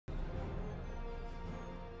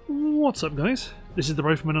What's up, guys? This is the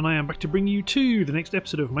Rifleman, and I am back to bring you to the next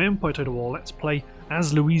episode of my Empire Total War Let's Play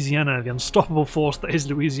as Louisiana, the unstoppable force that is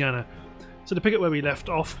Louisiana. So to pick up where we left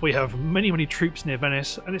off, we have many troops near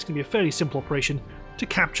Venice, and it's going to be a fairly simple operation to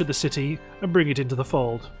capture the city and bring it into the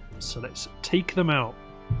fold. So let's take them out.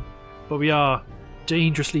 But we are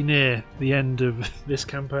dangerously near the end of this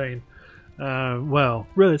campaign. Well,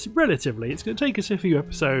 relatively. It's going to take us a few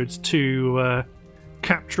episodes to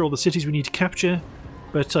capture all the cities we need to capture,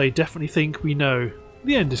 but I definitely think we know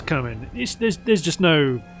the end is coming. There's just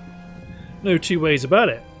no two ways about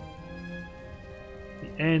it.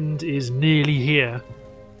 The end is nearly here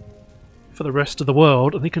for the rest of the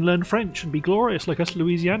world, and they can learn French and be glorious like us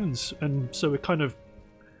Louisianans. And so we're kind of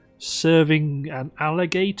serving an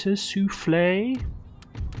alligator souffle.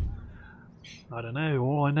 I don't know.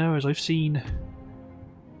 All I know is I've seen...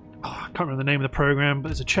 I can't remember the name of the program, but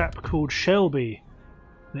there's a chap called Shelby.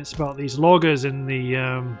 And it's about these loggers in the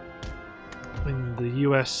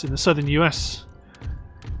US, in the southern US,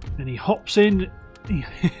 and he hops in. So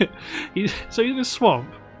he's in a swamp,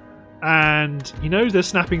 and he knows there's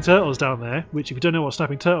snapping turtles down there. Which, if you don't know what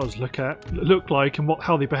snapping turtles look like and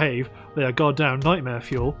how they behave, they are goddamn nightmare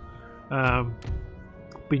fuel. But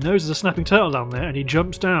he knows there's a snapping turtle down there, and he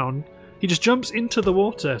jumps down. He just jumps into the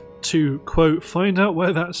water to, quote, find out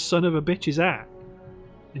where that son of a bitch is at.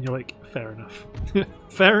 And you're like, fair enough.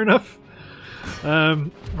 Fair enough.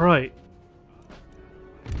 Right.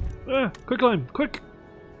 Quick climb. Quick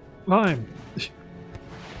climb.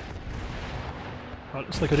 Oh, it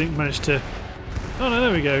looks like I didn't manage to... Oh no,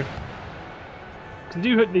 there we go.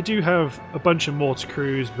 They do have a bunch of mortar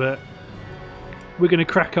crews, but we're going to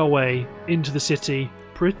crack our way into the city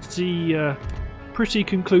pretty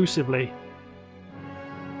conclusively.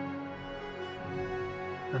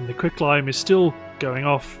 And the quick climb is still going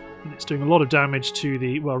off, and it's doing a lot of damage to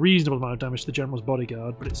the, well, reasonable amount of damage to the general's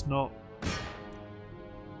bodyguard, but it's not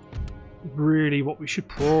really what we should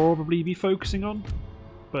probably be focusing on.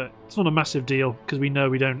 But it's not a massive deal, because we know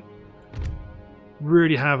we don't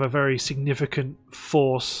really have a very significant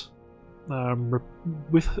force that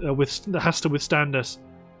has to withstand us.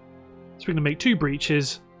 So we're going to make 2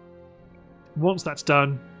 breaches. Once that's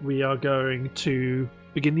done, we are going to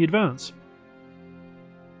begin the advance.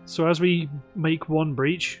 So as we make 1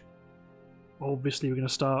 breach, obviously we're going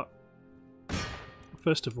to start,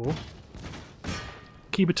 first of all,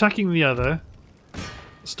 keep attacking the other,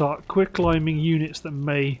 start quick climbing units that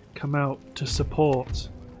may come out to support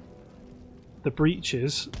the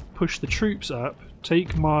breaches, push the troops up,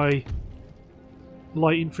 take my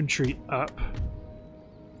light infantry up,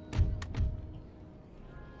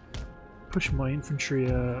 push my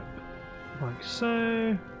infantry up like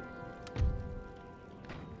so.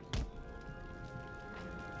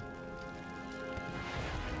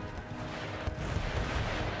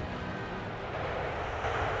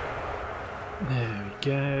 There we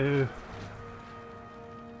go.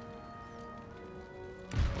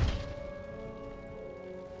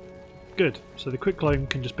 Good. So the quick climb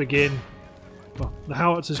can just begin. Well, the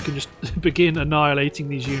howitzers can just begin annihilating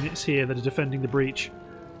these units here that are defending the breach.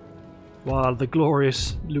 While the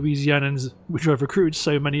glorious Louisianans, which I've recruited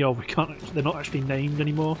so many of, they're not actually named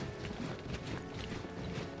anymore.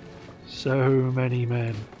 So many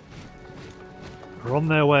men are on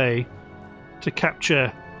their way to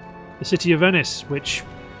capture the city of Venice, which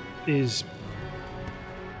is,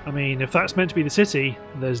 I mean, if that's meant to be the city,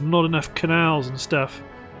 there's not enough canals and stuff.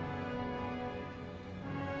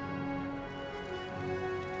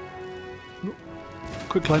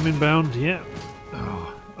 Quick climb inbound, yeah.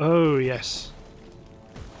 Oh yes.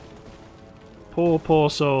 Poor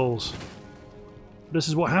souls. This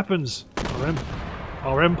is what happens.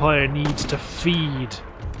 Our empire needs to feed.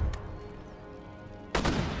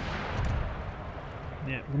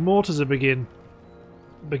 Yeah, the mortars are beginning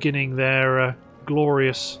their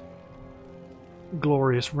glorious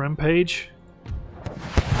rampage.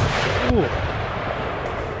 Ooh.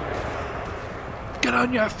 Get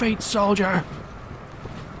on your feet, soldier!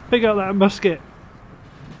 Pick up that musket.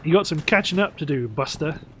 You got some catching up to do,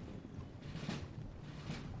 Buster.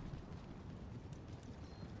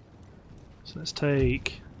 So let's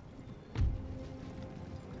take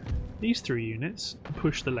these 3 units and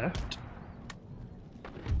push the left.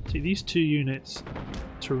 Take these 2 units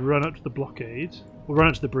to run up to the blockade, or run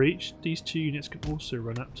up to the breach. These 2 units can also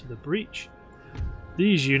run up to the breach.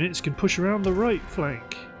 These units can push around the right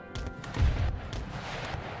flank.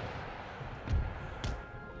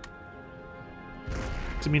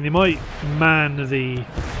 I mean, they might man the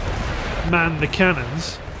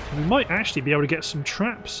cannons. We might actually be able to get some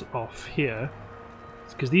traps off here,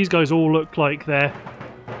 because these guys all look like they're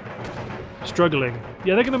struggling.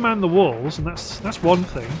 Yeah, they're going to man the walls, and that's one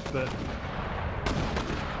thing, but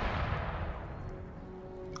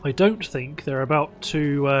I don't think they're about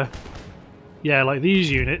to... yeah, like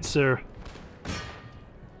these units are...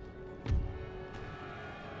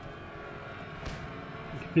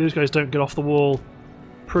 If those guys don't get off the wall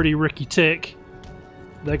pretty ricky-tick,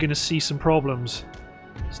 they're going to see some problems.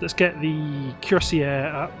 So let's get the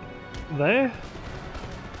cuirassier up there.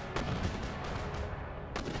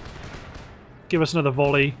 Give us another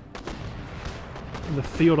volley. And the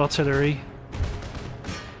field artillery.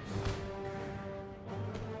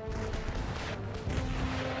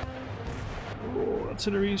 Oh,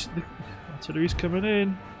 artillery's coming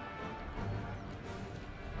in.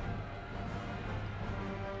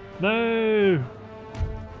 No!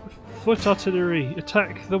 Foot artillery,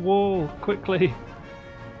 attack the wall quickly.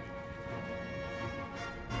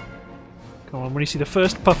 Come on, when you see the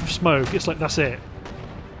first puff of smoke, it's like that's it.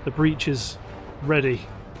 The breach is ready.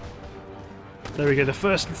 There we go, the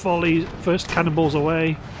first volley, first cannonballs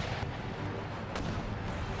away.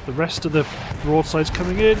 The rest of the broadsides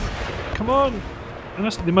coming in. Come on!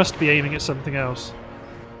 They must be aiming at something else.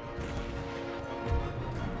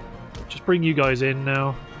 Just bring you guys in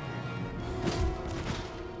now.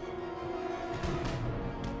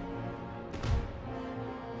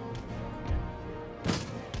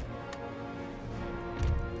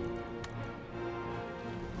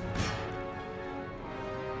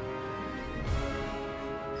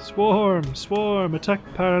 Swarm! Swarm! Attack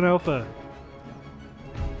Paran Alpha!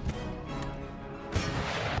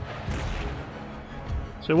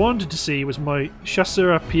 So I wanted to see was my chasseur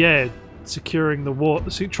à pied securing the wall,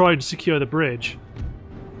 trying to secure the bridge.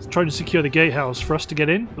 It's trying to secure the gatehouse for us to get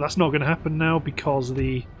in, but that's not going to happen now because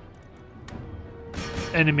the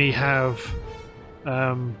enemy have...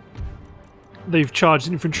 they've charged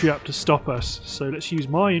infantry up to stop us. So let's use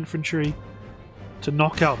my infantry to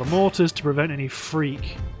knock out the mortars to prevent any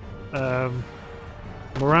freak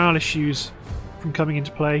morale issues from coming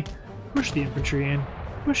into play. Push the infantry in.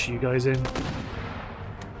 Push you guys in.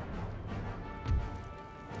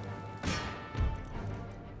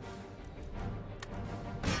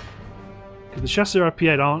 Because the chasseurs à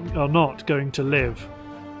pied are not going to live.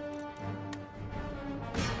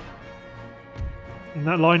 And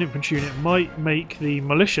that line infantry unit might make the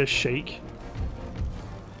militia shake.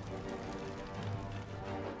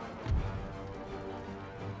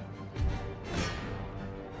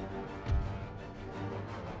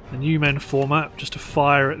 The new men form up just to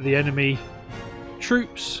fire at the enemy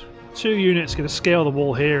troops. 2 units going to scale the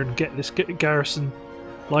wall here and get this garrison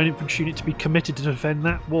line infantry unit to be committed to defend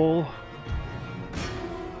that wall.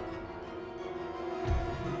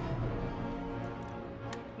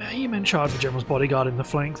 You men charge the general's bodyguard in the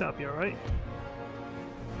flank, that'll be alright.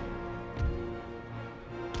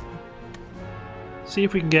 See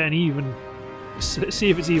if we can get an even... see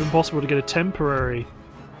if it's even possible to get a temporary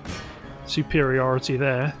superiority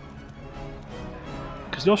there.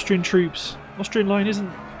 Because the Austrian troops... Austrian line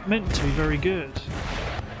isn't meant to be very good.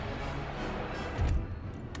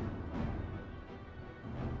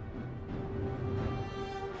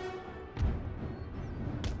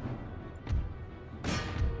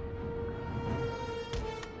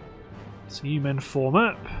 So you men form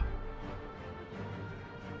up.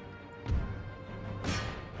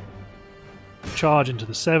 Charge into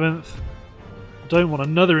the 7th. Don't want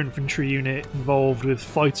another infantry unit involved with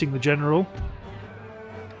fighting the general.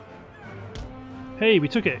 Hey, we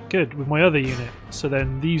took it. Good, with my other unit. So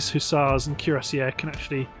then these hussars and cuirassiers can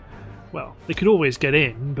actually... well, they could always get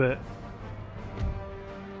in, but...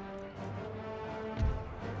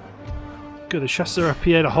 good, the chasseurs à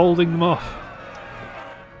pied are holding them off.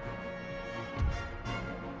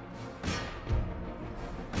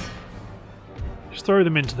 Throw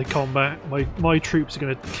them into the combat. My troops are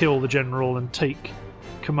going to kill the general and take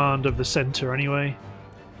command of the centre anyway.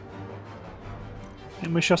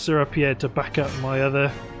 And my chasseurs à pied to back up my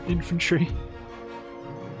other infantry.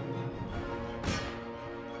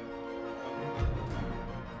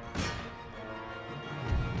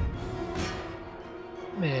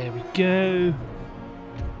 There we go.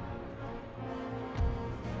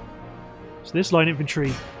 So this line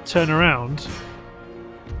infantry turn around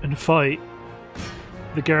and fight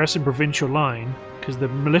the garrison provincial line because the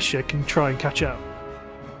militia can try and catch up.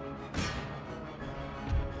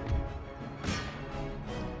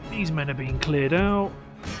 These men are being cleared out.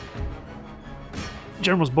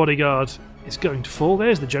 General's bodyguard is going to fall.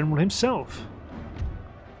 There's the general himself.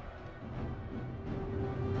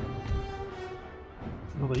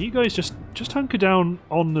 Although you guys just hunker down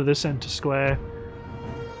onto the centre square.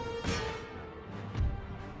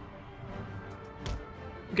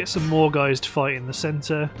 Get some more guys to fight in the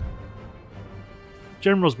centre.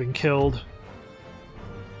 General's been killed.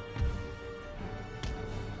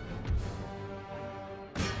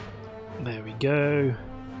 There we go.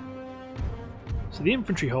 So the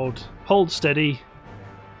infantry hold steady.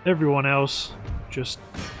 Everyone else, just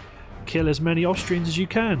kill as many Austrians as you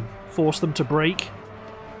can. Force them to break.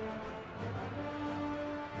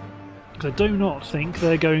 Because I do not think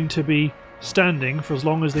they're going to be standing for as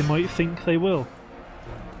long as they might think they will.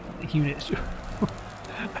 Units,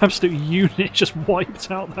 absolute unit just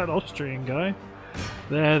wiped out that Austrian guy.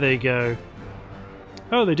 There they go.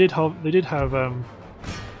 Oh, they did have that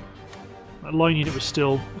line unit was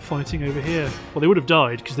still fighting over here. Well, they would have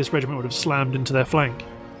died because this regiment would have slammed into their flank.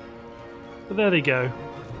 But there they go.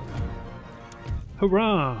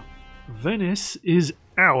 Hurrah! Venice is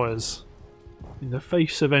ours. In the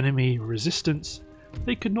face of enemy resistance,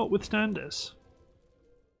 they could not withstand us.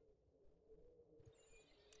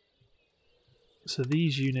 So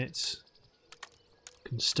these units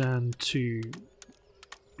can stand to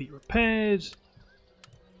be repaired.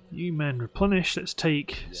 You men replenish. Let's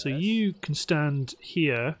take... Yes. So you can stand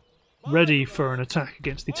here, ready for an attack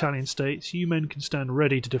against the Italian states. You men can stand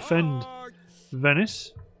ready to defend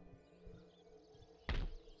Venice.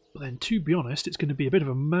 But then, to be honest, it's going to be a bit of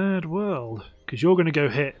a mad world. Because you're going to go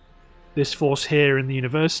hit this force here in the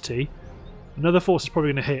university. Another force is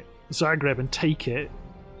probably going to hit Zagreb and take it.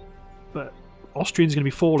 But Austrians are going to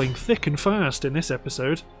be falling thick and fast in this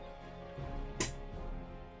episode.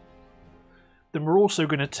 Then we're also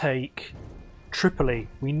going to take Tripoli.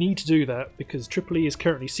 We need to do that because Tripoli is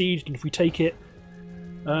currently sieged, and if we take it,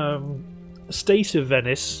 the state of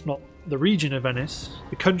Venice, not the region of Venice,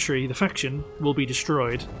 the country, the faction, will be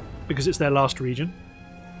destroyed because it's their last region,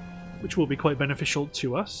 which will be quite beneficial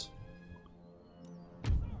to us.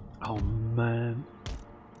 Oh man,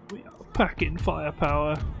 we are packing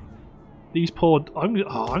firepower. These poor... I'm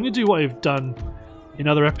going to do what I've done in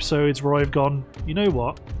other episodes where I've gone, you know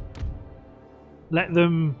what? Let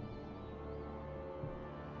them...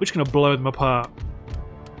 We're just going to blow them apart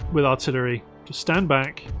with artillery. Just stand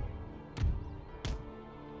back.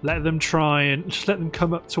 Let them try and... Just let them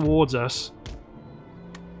come up towards us.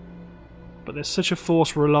 But there's such a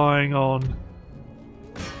force relying on...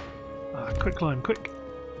 quick climb, quick.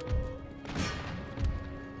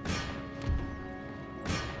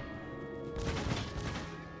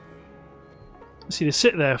 See, they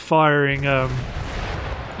sit there firing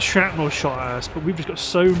shrapnel shot at us, but we've just got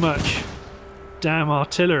so much damn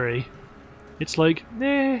artillery. It's like,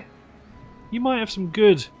 nah, you might have some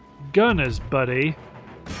good gunners, buddy,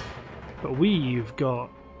 but we've got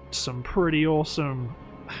some pretty awesome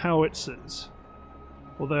howitzers.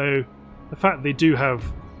 Although, the fact they do have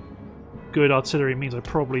good artillery means I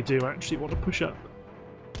probably do actually want to push up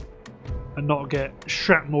and not get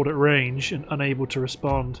shrapnelled at range and unable to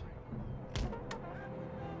respond.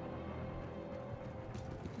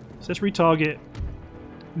 So let's retarget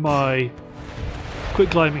my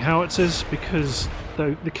quick climbing howitzers because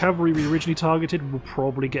the cavalry we originally targeted will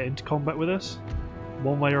probably get into combat with us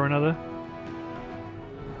one way or another.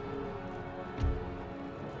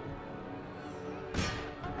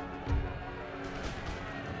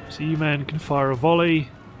 So you men can fire a volley,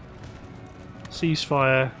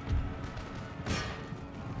 ceasefire.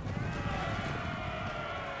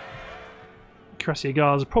 Cuirassier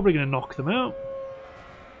Guards are probably going to knock them out.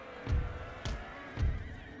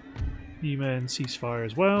 You men ceasefire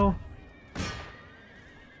as well.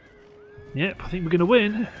 Yep, I think we're going to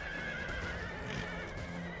win.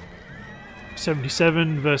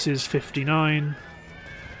 77 versus 59.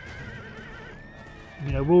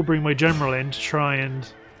 You know, we'll bring my general in to try and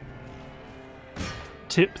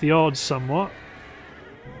tip the odds somewhat.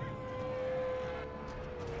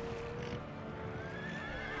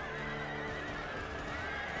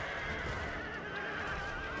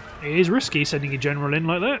 It is risky sending a general in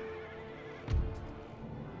like that.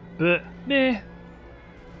 But, meh.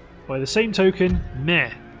 By the same token,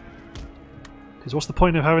 meh. Because what's the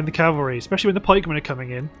point of having the cavalry, especially when the pikemen are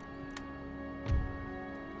coming in?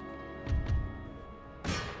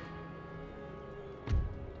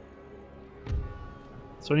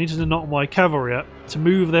 So I need to knock my cavalry up to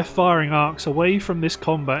move their firing arcs away from this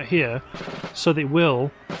combat here, so they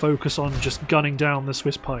will focus on just gunning down the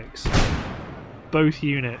Swiss pikes. Both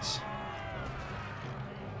units.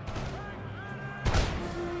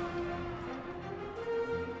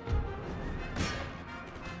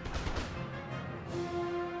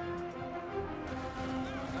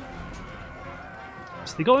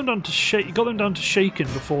 So they got them down to shaken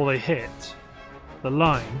before they hit the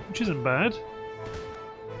line, which isn't bad.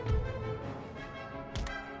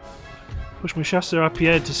 Push my chasseur up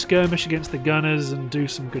here to skirmish against the gunners and do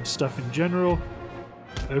some good stuff in general.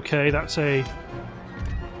 Okay, that's a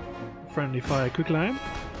friendly fire quicklime.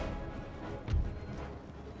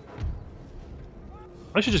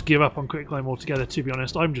 I should just give up on quicklime altogether, to be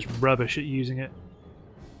honest. I'm just rubbish at using it.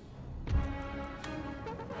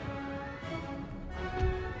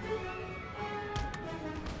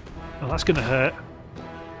 Oh, that's going to hurt.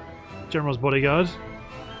 General's bodyguard.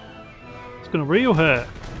 It's going to real hurt.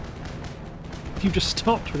 You've just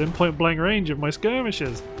stopped within point blank range of my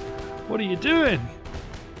skirmishers. What are you doing?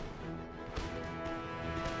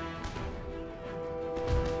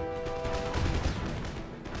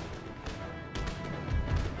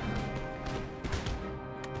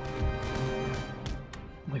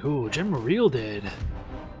 Like, oh, General Real dead.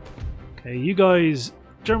 Okay, you guys,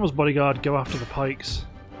 General's bodyguard, go after the pikes.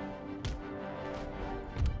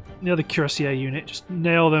 The other cuirassier unit, just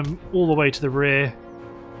nail them all the way to the rear.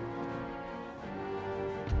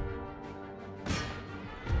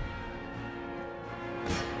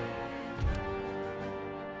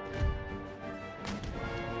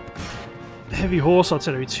 Heavy horse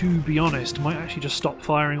artillery, to be honest, might actually just stop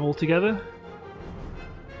firing altogether.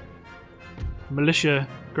 Militia,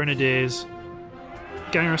 grenadiers,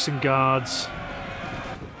 garrison guards,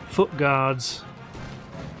 foot guards.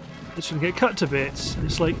 It's going to get cut to bits. And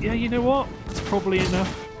it's like, yeah, you know what? It's probably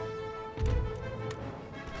enough.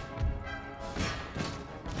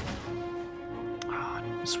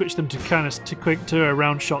 Switch them to canister too quick, to a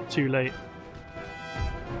round shot too late.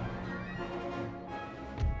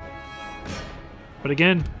 But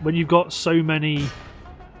again, when you've got so many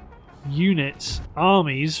units,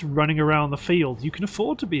 armies running around the field, you can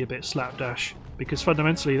afford to be a bit slapdash, because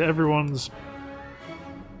fundamentally everyone's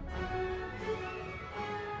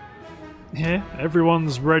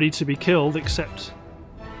ready to be killed, except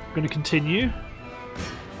I'm going to continue.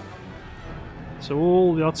 So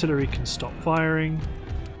all the artillery can stop firing.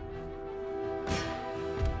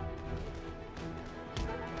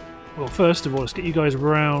 Well, first of all, let's get you guys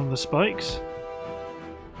around the spikes.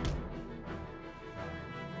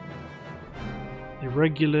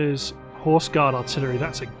 Irregulars, horse guard artillery,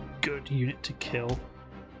 that's a good unit to kill.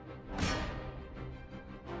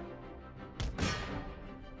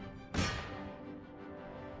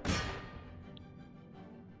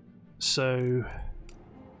 So,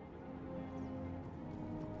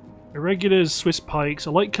 irregulars, Swiss pikes.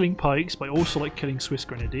 I like killing pikes, but I also like killing Swiss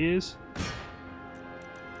grenadiers.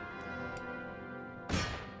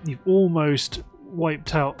 You've almost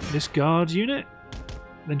wiped out this guard unit.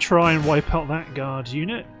 Then try and wipe out that guard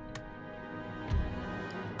unit.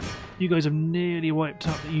 You guys have nearly wiped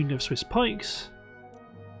out the unit of Swiss pikes.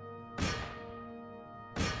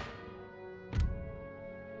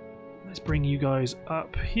 Let's bring you guys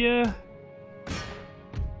up here.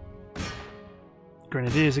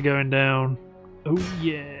 Grenadiers are going down. Oh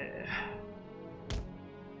yeah.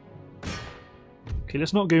 Okay,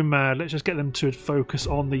 let's not go mad. Let's just get them to focus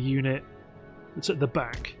on the unit that's at the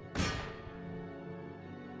back.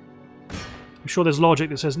 I'm sure there's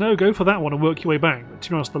logic that says, no, go for that one and work your way back. But to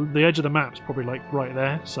be honest, the edge of the map's probably like right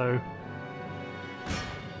there, so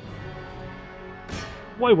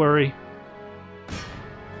why worry?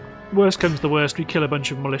 Worst comes to worst, we kill a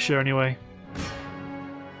bunch of militia anyway.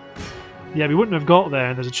 Yeah, we wouldn't have got there,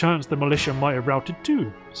 and there's a chance the militia might have routed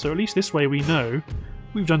too. So at least this way we know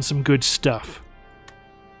we've done some good stuff.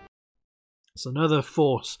 So another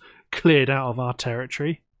force cleared out of our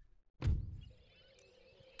territory.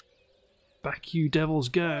 Back you devils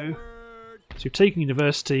go. So we've taken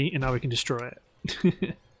university, and now we can destroy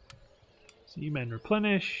it. So you men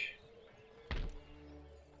replenish.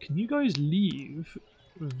 Can you guys leave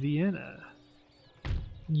Vienna?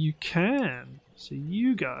 You can. So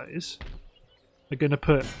you guys are going to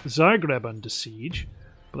put Zagreb under siege,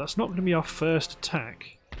 but that's not going to be our first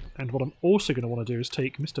attack. And what I'm also going to want to do is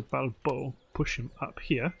take Mr. Balbo, push him up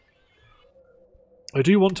here. I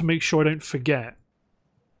do want to make sure I don't forget,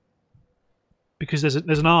 because there's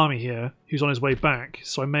an army here who's on his way back,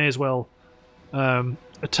 so I may as well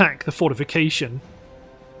attack the fortification,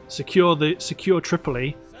 secure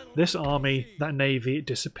Tripoli. This army, that navy, it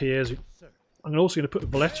disappears. I'm also going to put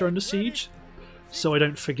Valletta under siege, so I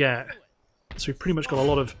don't forget. So we've pretty much got a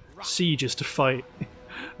lot of sieges to fight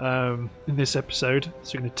in this episode.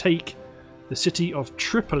 So we're going to take the city of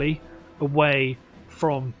Tripoli away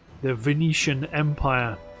from the Venetian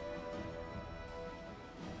Empire.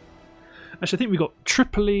 Actually, I think we've got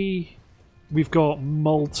Tripoli, we've got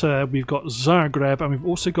Malta, we've got Zagreb, and we've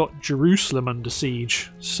also got Jerusalem under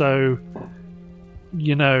siege. So,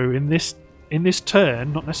 you know, in this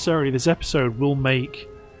turn, not necessarily this episode, we'll make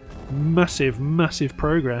massive, massive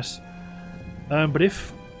progress But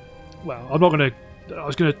if... Well, I'm not going to... I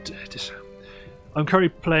was going to... I'm currently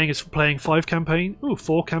playing 5 campaigns. Ooh,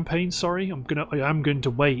 4 campaigns, sorry. I am going to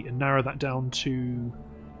wait and narrow that down to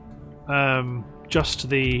just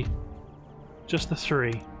the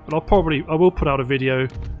 3. But I will put out a video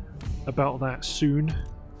about that soon.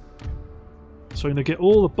 So I'm going to get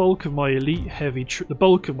all the bulk of my heavy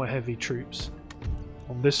troops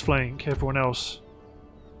on this flank, everyone else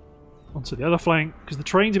onto the other flank, because the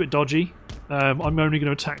terrain's a bit dodgy. I'm only going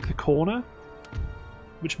to attack the corner,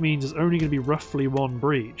 which means there's only going to be roughly 1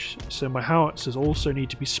 breach, so my howitzers also need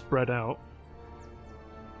to be spread out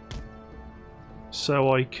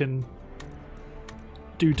so I can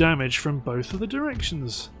do damage from both of the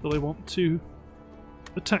directions that I want to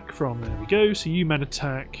attack from. There we go, so you men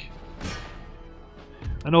attack.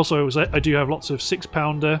 And also I do have lots of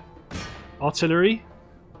 6-pounder artillery,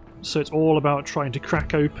 so it's all about trying to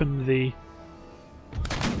crack open the...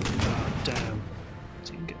 Oh, damn.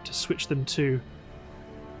 Didn't get to switch them to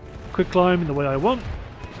quick climb in the way I want.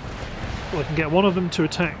 Well, I can get one of them to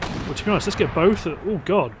attack. Well, to be honest, let's get both. Oh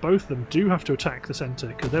god, both of them do have to attack the centre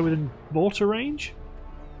because they're within mortar range.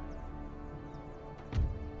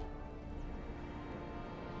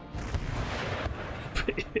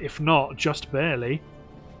 If not, just barely.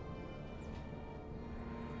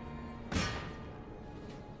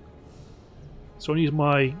 So I use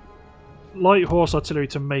my light horse artillery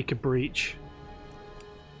to make a breach.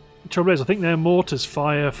 The trouble is, I think their mortars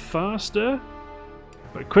fire faster,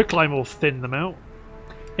 but quicklime will thin them out.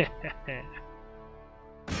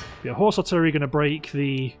 Yeah, horse artillery going to break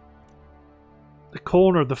the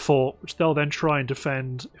corner of the fort, which they'll then try and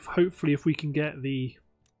defend. Hopefully, if we can get the...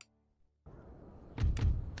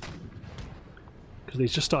 Because they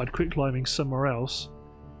just started quick climbing somewhere else.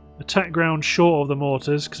 Attack ground short of the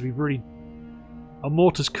mortars, because our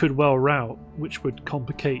mortars could well rout, which would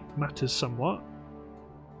complicate matters somewhat.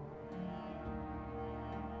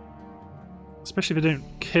 Especially if they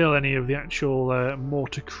don't kill any of the actual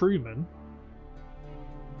mortar crewmen,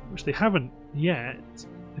 which they haven't yet.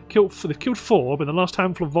 They've killed 4, but in the last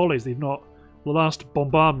handful of volleys they've not. The last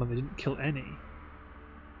bombardment they didn't kill any.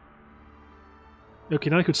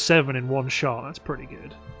 Okay, now they killed 7 in 1 shot. That's pretty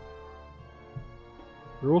good.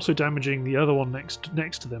 They're also damaging the other one next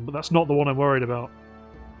to them, but that's not the one I'm worried about.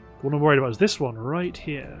 The one I'm worried about is this one right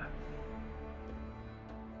here.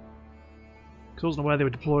 Because I wasn't aware they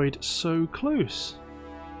were deployed so close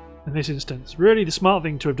in this instance. Really, the smart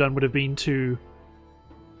thing to have done would have been to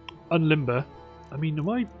unlimber. I mean,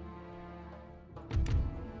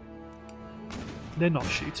 they're not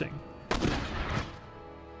shooting.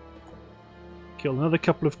 Kill another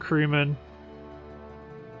couple of crewmen.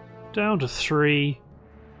 Down to 3.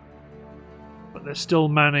 But they're still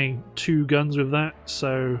manning 2 guns with that,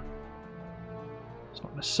 so it's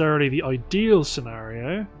not necessarily the ideal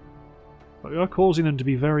scenario. But we are causing them to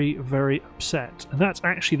be very, very upset. And that's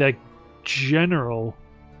actually their general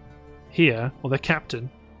here, or their captain,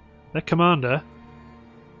 their commander.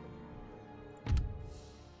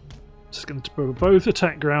 Just going to both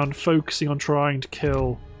attack ground, focusing on trying to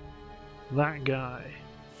kill that guy.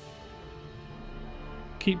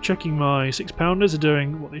 Keep checking my 6-pounders are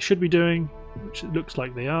doing what they should be doing, which it looks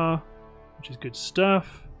like they are, which is good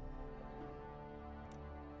stuff.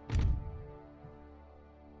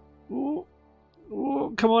 Oh,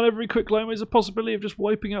 oh, come on, every quick climb is a possibility of just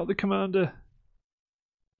wiping out the commander.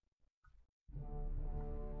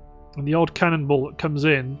 And the odd cannonball that comes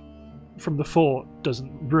in from the fort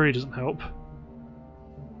really doesn't help.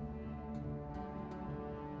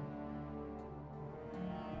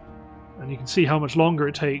 And you can see how much longer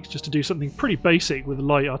it takes just to do something pretty basic with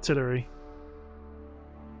light artillery.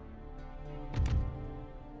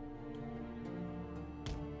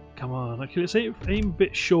 Come on, okay, let's aim a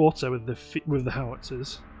bit shorter with the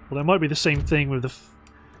howitzers. Well, there might be the same thing with the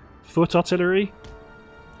foot artillery.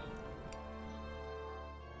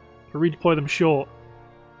 If we redeploy them short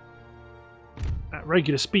at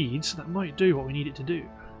regular speeds, that might do what we need it to do.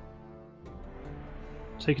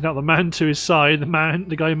 Taking out the man to his side,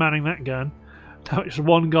 the guy manning that gun. Now it's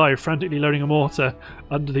one guy frantically loading a mortar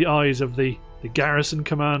under the eyes of the garrison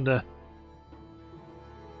commander.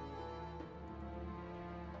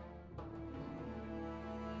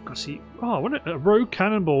 I see. Oh, a rogue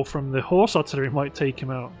cannonball from the horse artillery might take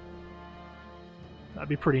him out. That'd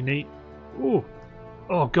be pretty neat. Ooh.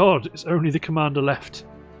 Oh god, it's only the commander left.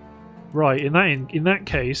 Right, in that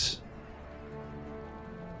case,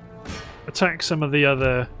 attack some of the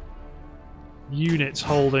other units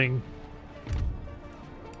trying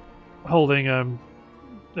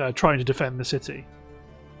to defend the city.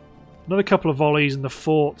 Another couple of volleys and the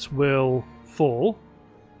fort will fall.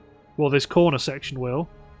 Well, this corner section will.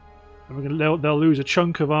 And they'll lose a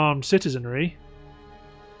chunk of armed citizenry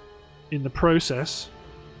in the process.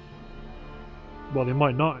 Well, they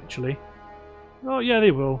might not, actually. Oh, yeah,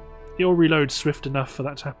 they will. It'll reload swift enough for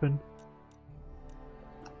that to happen.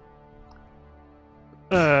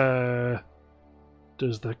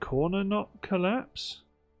 Does the corner not collapse?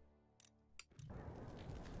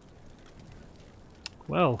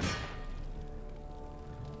 Well,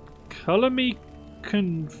 colour me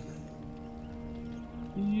confused,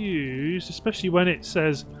 especially when it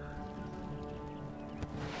says...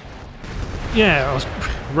 Yeah, I was...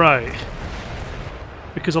 right.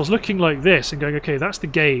 Because I was looking like this and going, okay, that's the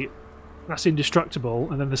gate, that's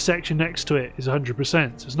indestructible, and then the section next to it is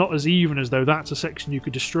 100%. So it's not as even as though that's a section you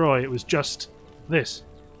could destroy, it was just this.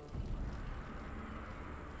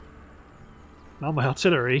 Now my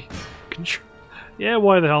artillery... yeah,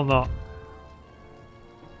 why the hell not?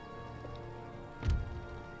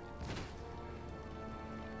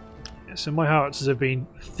 Yeah, so my howitzers have been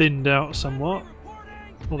thinned out somewhat.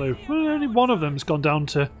 Although, well, only one of them's gone down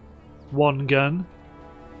to one gun.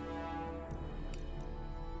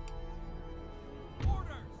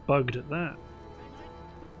 Bugged at that.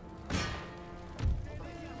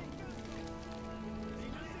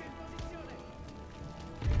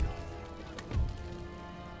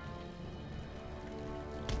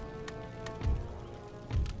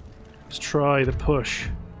 Let's try the push.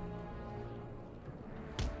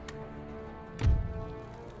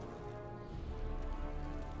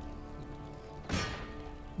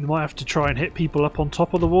 You might have to try and hit people up on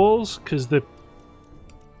top of the walls, because the...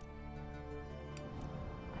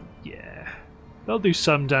 yeah. They'll do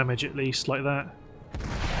some damage at least, like that.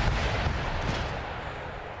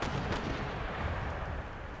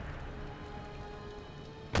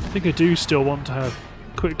 I think I do still want to have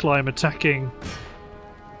quicklime attacking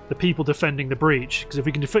the people defending the breach, because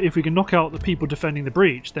if we can knock out the people defending the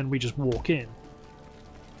breach, then we just walk in.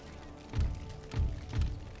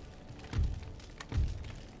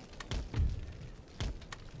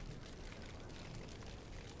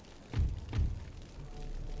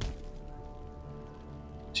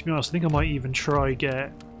 To be honest, I think I might even try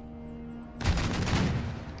get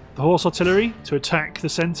the horse artillery to attack the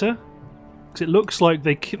centre, because it looks like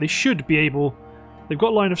they should be able. They've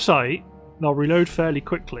got line of sight. They'll reload fairly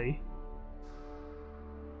quickly.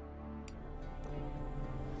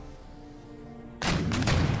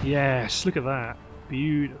 Yes, look at that.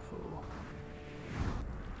 Beautiful.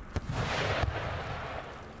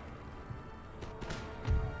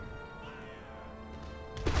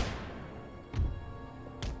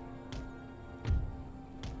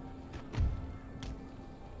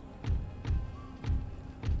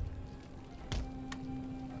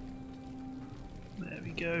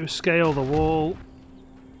 Go scale the wall.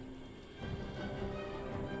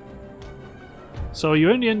 So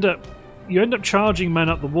you end up charging men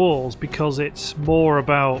up the walls because it's more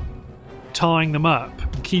about tying them up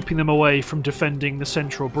and keeping them away from defending the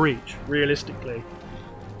central breach, realistically.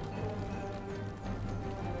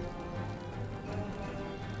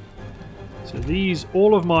 So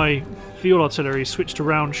all of my field artillery switched to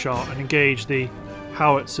round shot and engage the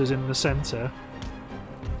howitzers in the centre.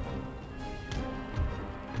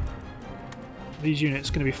 These units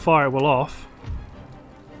are going to be fireable off.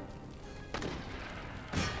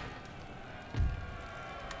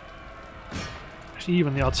 Actually,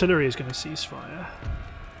 even the artillery is going to cease fire.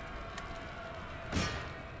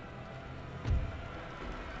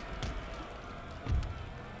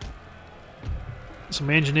 So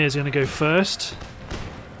my engineers are going to go first.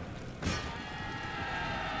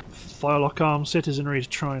 Firelock armed citizenry to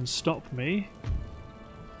try and stop me.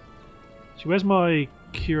 So where's my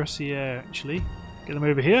cuirassier actually? Get them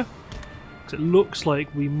over here, because it looks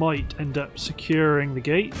like we might end up securing the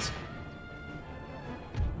gate.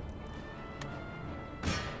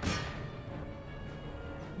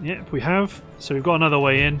 Yep, we have. So we've got another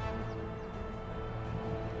way in.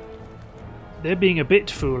 They're being a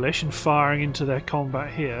bit foolish and firing into their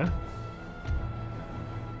combat here.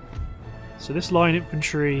 So this line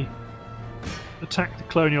infantry attack the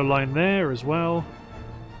colonial line there as well.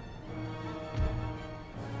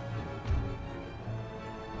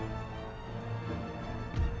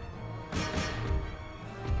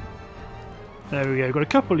 There we go, got a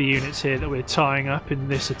couple of units here that we're tying up in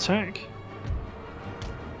this attack.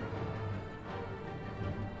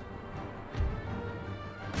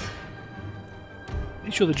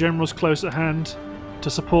 Make sure the general's close at hand to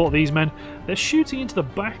support these men. They're shooting into the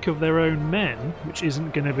back of their own men, which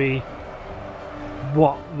isn't going to be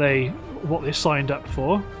what they signed up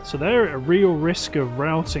for. So they're at a real risk of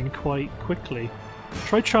routing quite quickly.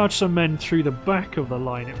 Try charge some men through the back of the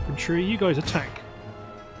line infantry. You guys attack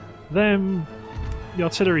them. The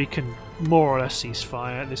artillery can more or less cease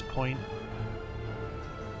fire at this point.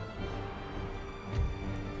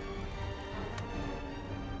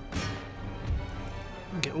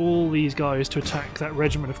 Get all these guys to attack that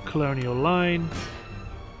regiment of colonial line.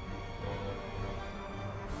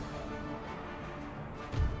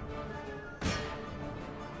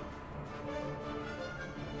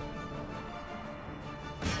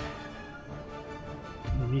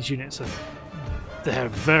 And these units they're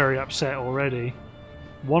very upset already.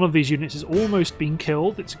 One of these units has almost been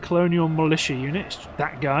killed. It's a colonial militia unit. It's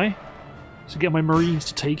that guy. So get my marines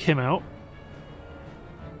to take him out.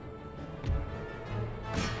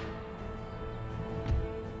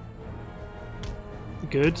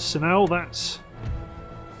 Good. So now that's...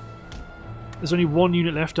 There's only one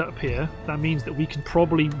unit left up here. That means that we can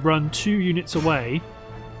probably run 2 units away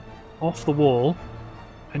off the wall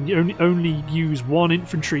and only use 1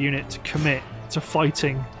 infantry unit to commit to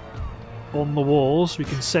fighting on the walls. We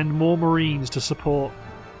can send more marines to support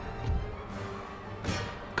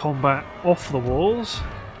combat off the walls.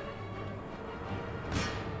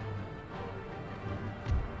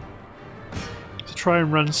 To try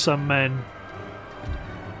and run some men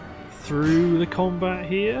through the combat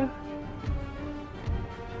here.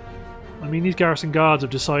 I mean, these garrison guards have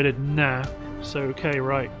decided, nah. So, okay,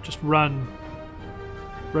 right, just run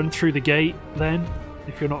through the gate then,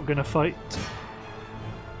 if you're not going to fight.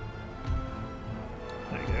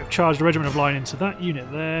 There you go. I've charged a regiment of line into that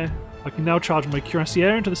unit there. I can now charge my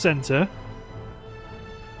cuirassier into the centre,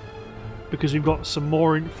 because we've got some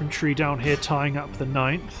more infantry down here tying up the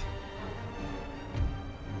 9th.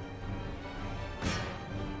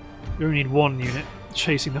 We only need 1 unit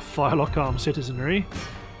chasing the firelock armed citizenry.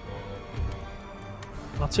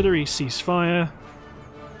 Artillery cease fire.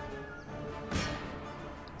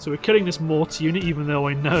 So we're killing this mortar unit even though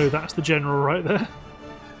I know that's the general right there.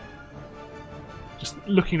 Just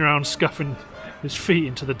looking around, scuffing his feet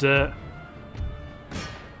into the dirt.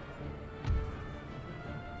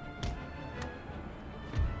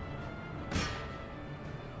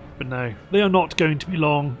 But no, they are not going to be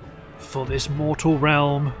long for this mortal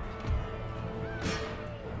realm.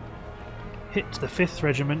 Hit the 5th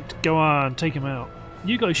regiment. Go on, take him out.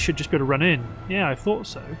 You guys should just be able to run in. Yeah, I thought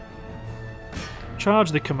so.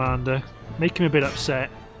 Charge the commander. Make him a bit upset.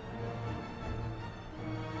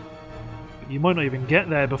 But you might not even get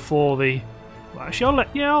there before the... Well, actually,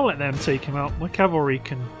 I'll let them take him out. My cavalry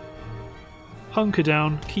can hunker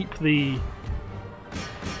down, keep the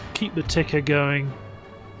ticker going.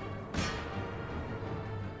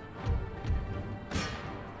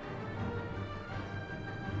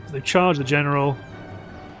 They charge the general.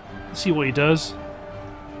 Let's see what he does.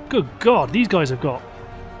 Good God, these guys have got...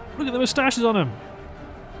 Look at the moustaches on them.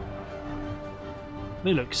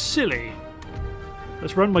 They look silly.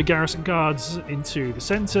 Let's run my garrison guards into the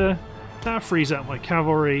centre. That frees up my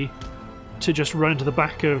cavalry to just run into the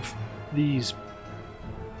back of these,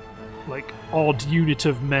 like, odd unit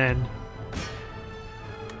of men.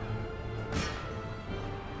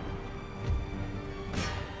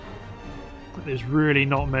 But there's really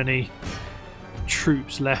not many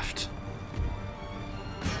troops left.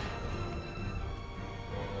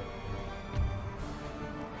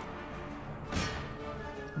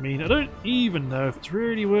 I mean, I don't even know if it's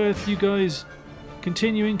really worth you guys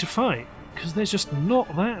continuing to fight, because there's just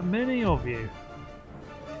not that many of you.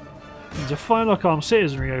 There's a firelock armed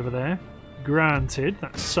citizenry over there. Granted,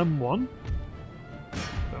 that's someone.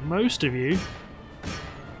 But most of you,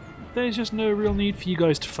 there's just no real need for you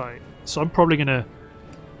guys to fight. So I'm probably going to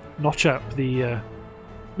notch up the...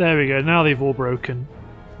 There we go, now they've all broken.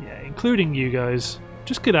 Yeah, including you guys.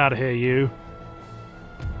 Just get out of here, you.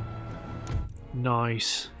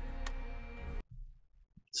 Nice.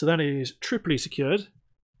 So that is triply secured.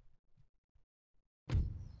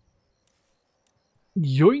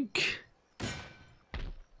 Yoink!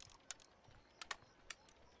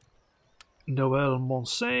 Noel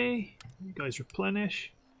Moncey. You guys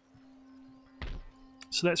replenish.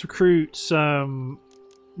 So let's recruit some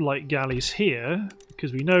light galleys here,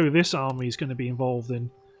 because we know this army is going to be involved in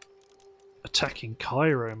attacking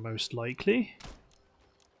Cairo most likely.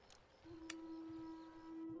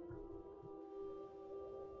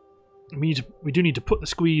 We do need to put the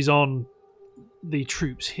squeeze on the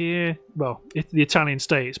troops here. Well, it's the Italian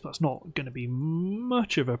states, but it's not going to be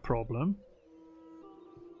much of a problem.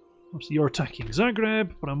 Obviously, you're attacking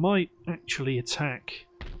Zagreb, but I might actually attack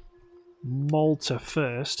Malta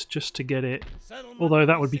first, just to get it. Although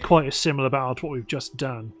that would be quite a similar battle to what we've just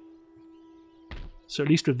done. So at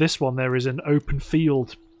least with this one, there is an open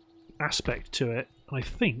field aspect to it, And I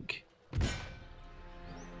think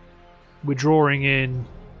we're drawing in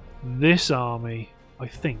this army, I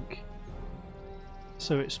think.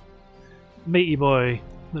 So it's Matey Boy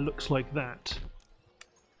that looks like that.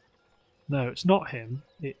 No, it's not him.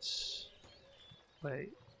 It's... Wait.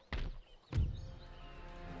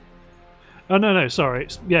 Oh, no, sorry.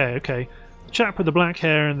 It's... Yeah, okay. The chap with the black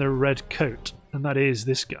hair and the red coat. And that is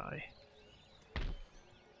this guy.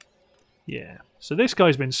 Yeah. So this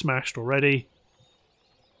guy's been smashed already.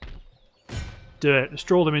 Do it. Let's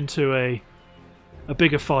draw them into a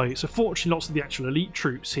bigger fight. So fortunately lots of the actual elite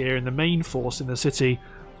troops here and the main force in the city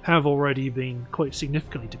have already been quite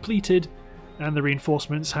significantly depleted, and the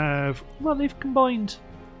reinforcements have, well, they've combined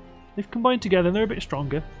together and they're a bit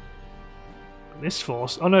stronger. But this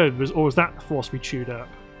force, oh no, or was that the force we chewed up?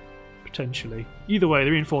 Potentially. Either way,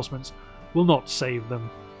 the reinforcements will not save them.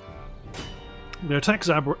 We're going to attack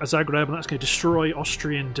Zagreb, and that's going to destroy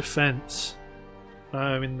Austrian defence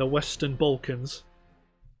in the Western Balkans.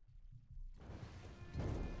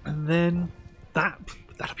 And then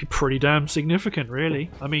that'll be pretty damn significant, really.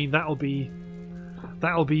 I mean, that'll be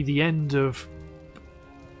the end of,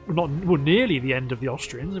 nearly the end of the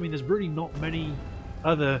Austrians. I mean, there's really not many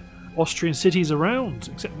other Austrian cities around,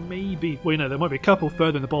 except maybe, well, you know, there might be a couple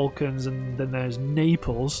further in the Balkans, and then there's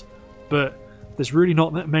Naples, but there's really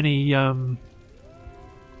not that many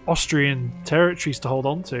Austrian territories to hold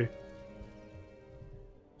on to.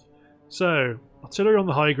 So, artillery on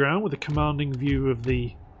the high ground with a commanding view of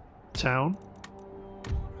the town.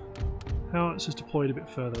 Howitzers deployed a bit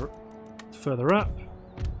further up.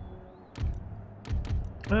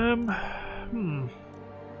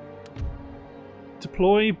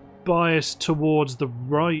 Deploy bias towards the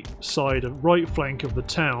right flank of the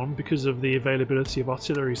town because of the availability of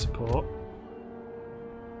artillery support.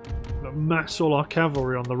 But mass all our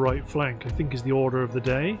cavalry on the right flank, I think, is the order of the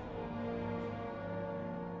day.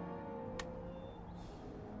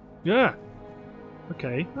 Yeah.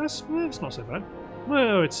 Okay, that's not so bad.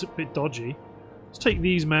 Well, it's a bit dodgy. Let's take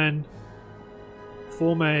these men,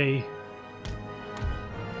 form a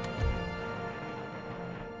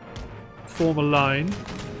line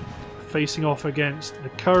facing off against the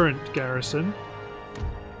current garrison.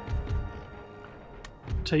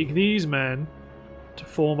 Take these men to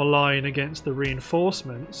form a line against the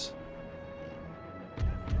reinforcements.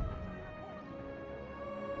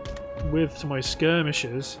 To my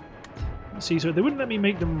skirmishers. See, so they wouldn't let me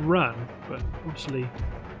make them run, but obviously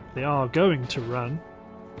they are going to run.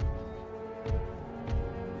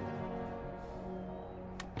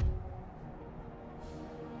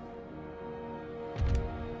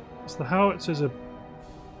 So the howitzers are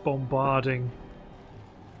bombarding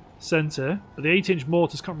centre, but the 8-inch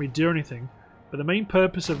mortars can't really do anything. But the main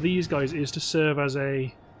purpose of these guys is to serve as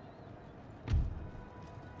a...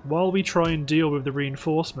 While we try and deal with the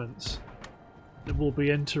reinforcements that will be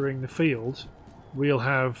entering the field, we'll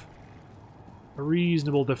have a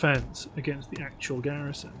reasonable defence against the actual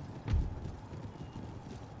garrison.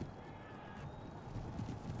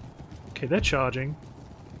 Okay, they're charging.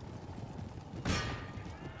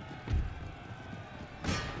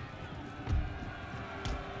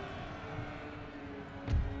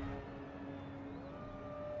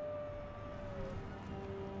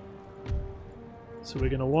 So we're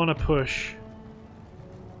going to want to push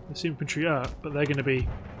this infantry up, but they're going to be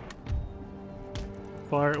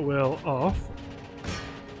fire at will off.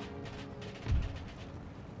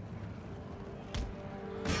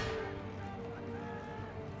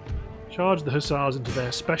 Charge the hussars into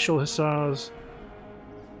their special hussars.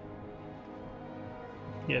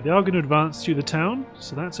 Yeah, they are going to advance to the town,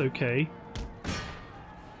 so that's okay.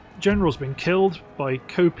 General's been killed by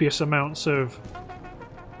copious amounts of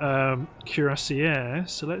cuirassiers,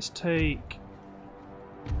 so let's take...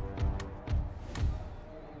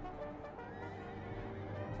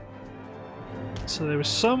 So there was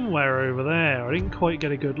somewhere over there, I didn't quite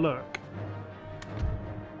get a good look.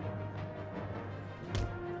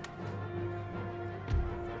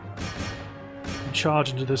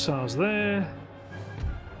 Charge into the hussars there.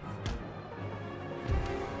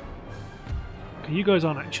 Okay, you guys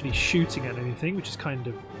aren't actually shooting at anything, which is kind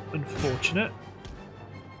of unfortunate.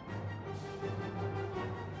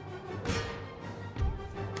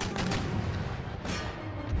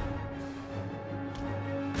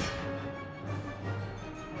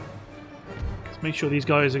 Make sure these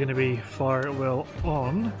guys are going to be fire at will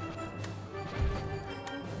on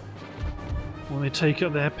when they take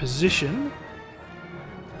up their position.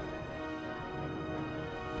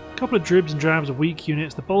 A couple of dribs and drabs of weak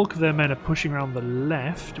units. The bulk of their men are pushing around the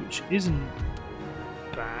left, which isn't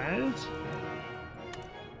bad.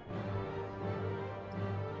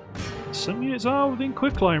 Some units are within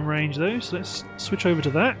quicklime range though, so let's switch over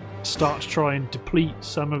to that. Start to try and deplete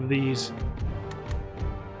some of these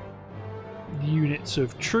units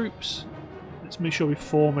of troops. Let's make sure we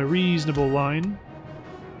form a reasonable line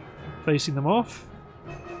facing them off.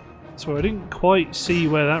 So I didn't quite see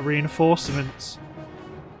where that reinforcing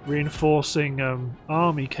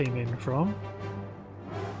army came in from.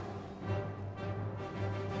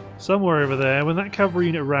 Somewhere over there. When that cavalry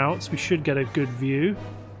unit routes, we should get a good view.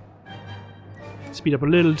 Speed up a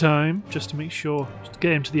little time just to make sure, just to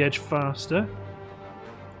get him to the edge faster.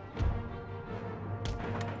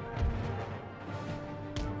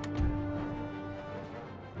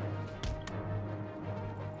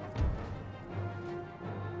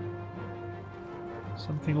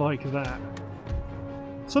 Something like that.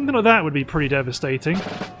 Something like that would be pretty devastating.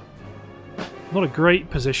 Not a great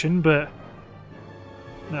position, but...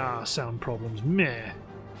 sound problems. Meh.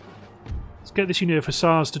 Let's get this unit of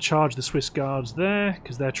hussars to charge the Swiss guards there,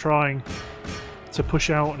 because they're trying to push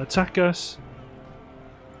out and attack us.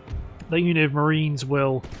 The unit of marines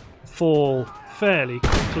will fall fairly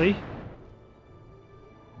quickly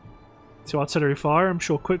to artillery fire. I'm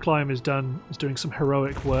sure quicklime is doing some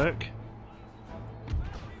heroic work.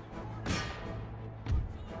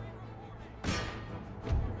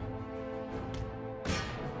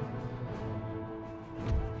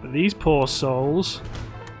 But these poor souls.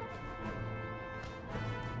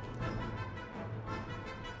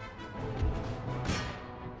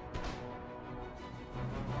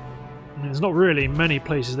 There's not really many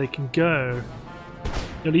places they can go.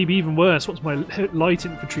 It'll be even worse once my light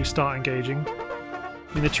infantry start engaging.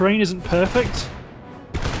 I mean, the terrain isn't perfect,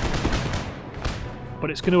 but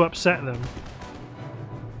it's going to upset them.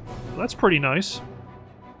 That's pretty nice.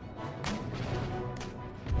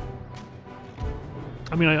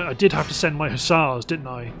 I mean, I did have to send my hussars, didn't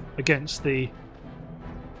I, against the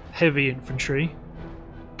heavy infantry.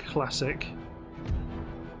 Classic.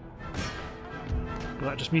 But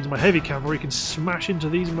that just means my heavy cavalry can smash into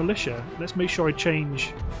these militia. Let's make sure I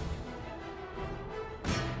change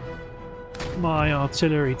my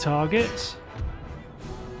artillery targets.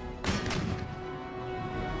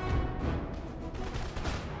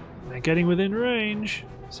 They're getting within range,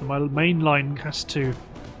 so my main line has to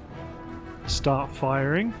start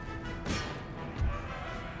firing.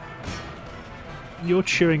 You're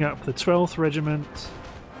chewing up the 12th Regiment.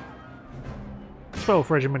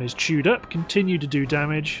 12th Regiment is chewed up, continue to do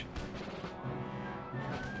damage.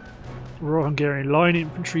 Royal Hungarian Line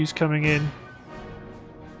Infantry is coming in.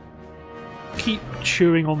 Keep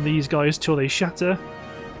chewing on these guys till they shatter.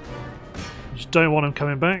 Just don't want them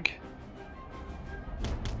coming back.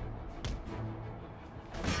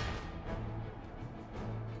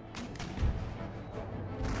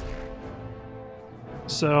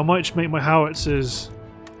 So I might just make my howitzers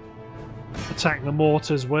attack the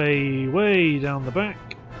mortars way down the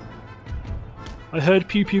back. I heard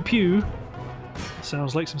pew pew pew.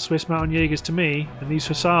 Sounds like some Swiss mountain Jaegers to me, and these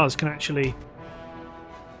hussars can actually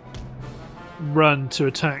run to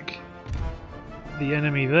attack the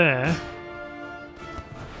enemy there.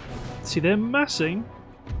 See, they're massing,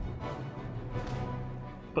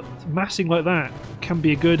 but massing like that can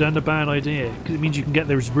be a good and a bad idea, because it means you can get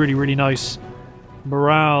those really nice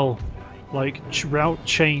morale, like route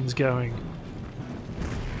chains going.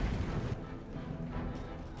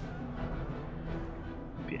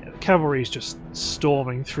 Cavalry is just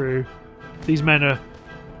storming through. These men are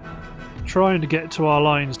trying to get to our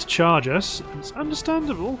lines to charge us. It's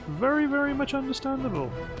understandable. Very much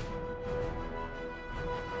understandable.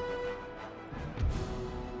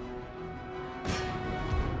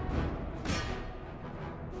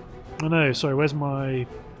 Oh no, sorry, where's my...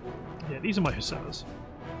 Yeah, these are my hussars.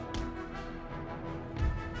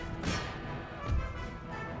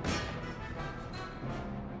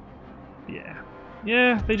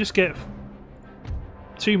 Yeah, they just get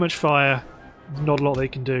too much fire. There's not a lot they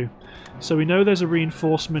can do. So we know there's a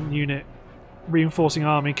reinforcement unit, reinforcing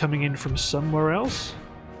army coming in from somewhere else.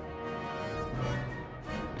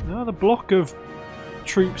 Now the block of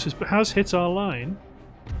troops has hit our line.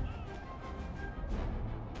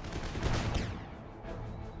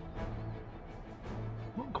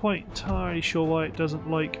 Not quite entirely sure why it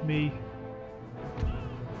doesn't like me.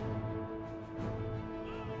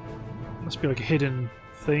 Must be like a hidden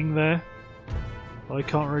thing there that I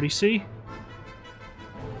can't really see.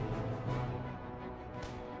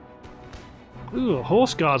 Ooh,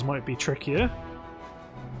 horse guards might be trickier.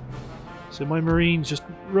 So my marines just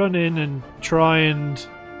run in and try and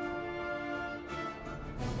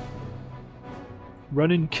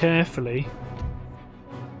run in carefully.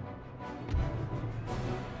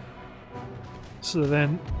 So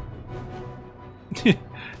then Yeah,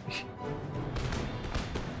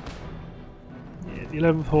 the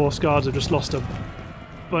 11th Horse Guards have just lost a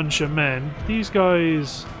bunch of men. These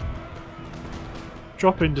guys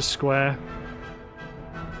drop into square.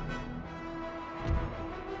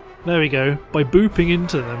 There we go. By booping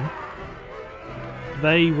into them,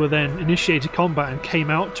 they were then initiated combat and came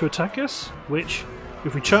out to attack us, which,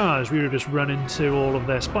 if we charged, we would have just run into all of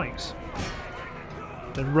their spikes.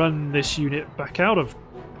 Then run this unit back out of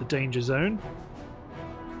the danger zone.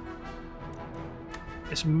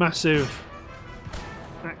 This massive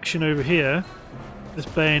action over here, this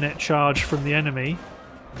bayonet charge from the enemy,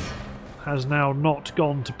 has now not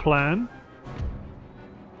gone to plan.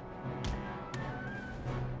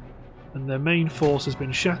 And their main force has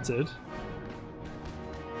been shattered.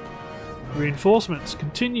 Reinforcements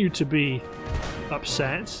continue to be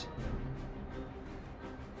upset.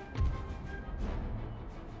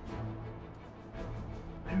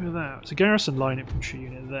 Who are that? It's a garrison line infantry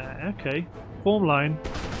unit there. Okay. Form line.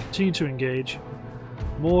 Continue to engage.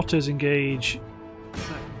 Mortars engage.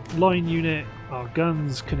 Line unit. Our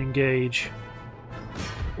guns can engage.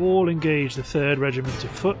 All engage the 3rd Regiment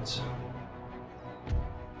of Foot.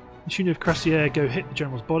 This unit of Cuirassiers go hit the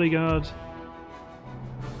General's Bodyguard.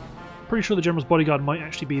 Pretty sure the General's Bodyguard might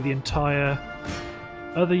actually be the entire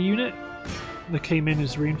other unit that came in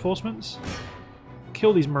as reinforcements.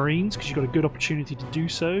 Kill these Marines because you've got a good opportunity to do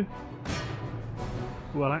so.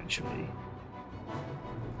 Well, actually...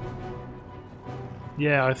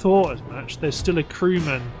 yeah, I thought as much. There's still a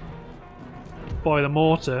crewman by the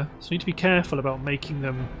mortar, so you need to be careful about making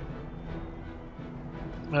them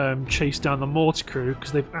chase down the mortar crew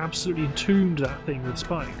because they've absolutely entombed that thing with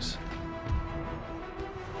spikes.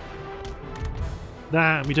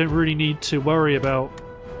 That, we don't really need to worry about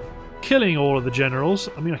killing all of the generals.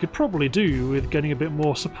 I mean, I could probably do with getting a bit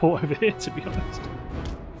more support over here, to be honest.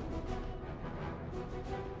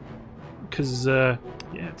 Because, yeah,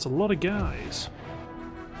 it's a lot of guys.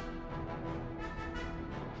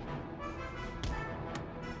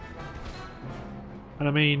 And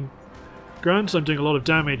I mean, granted I'm doing a lot of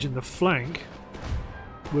damage in the flank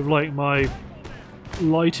with like my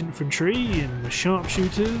light infantry and the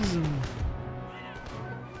sharpshooters and...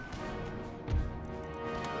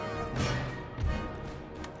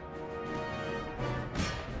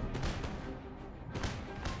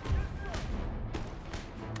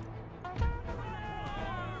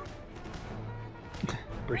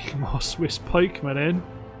 bringing more Swiss pikemen in.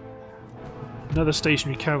 Another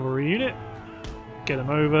stationary cavalry unit. Get them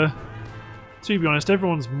over. To be honest,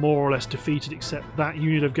 everyone's more or less defeated except that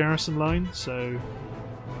unit of garrison line, so...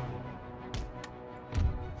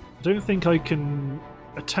 I don't think I can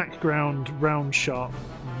attack ground round shot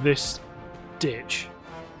this ditch.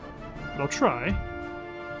 But I'll try.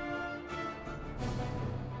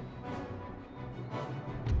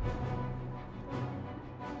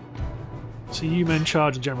 So you men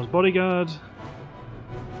charge the General's Bodyguard.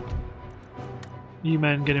 You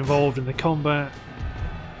men get involved in the combat.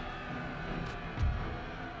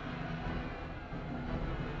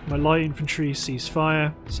 My light infantry cease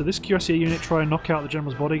fire. So this Cuirassier unit try and knock out the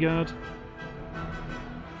General's Bodyguard.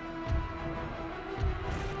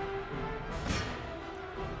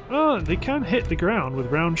 Oh, they can hit the ground with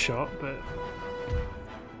round shot, but...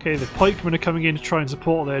 okay, the pikemen are coming in to try and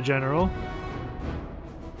support their general.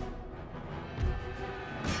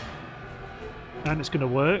 And it's going to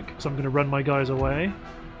work, because I'm going to run my guys away.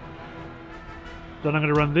 Then I'm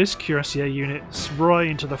going to run this Cuirassier unit right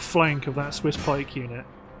into the flank of that Swiss pike unit.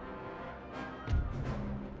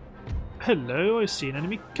 Hello, I see an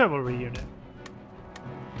enemy cavalry unit.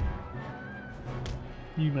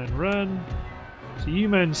 You men run. So you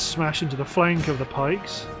men smash into the flank of the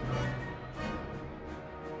pikes.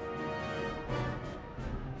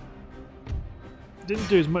 Didn't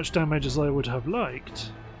do as much damage as I would have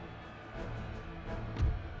liked.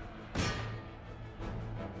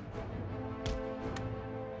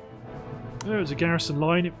 Oh, it's a garrison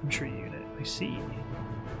line infantry unit, I see.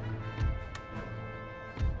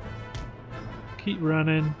 Keep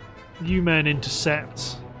running. You men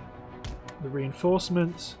intercept the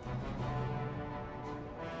reinforcements.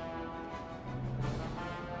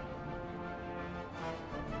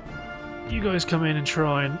 You guys come in and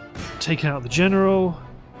try and take out the general.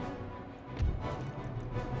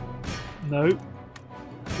 No.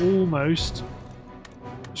 Almost.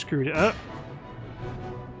 Screwed it up.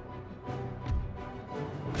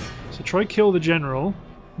 So try kill the general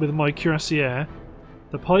with my cuirassier.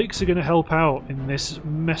 The pikes are going to help out in this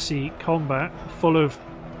messy combat full of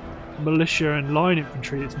militia and line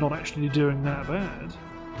infantry. It's not actually doing that bad.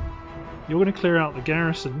 You're going to clear out the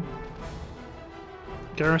garrison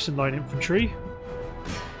line infantry.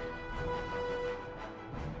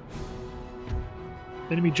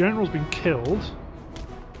 Enemy general's been killed,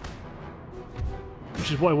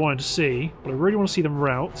 which is what I wanted to see, but I really want to see them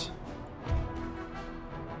rout.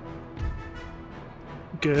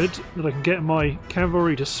 Good, that I can get my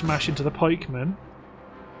cavalry to smash into the pikemen.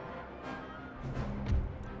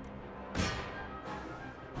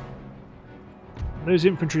 Those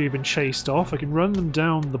infantry have been chased off. I can run them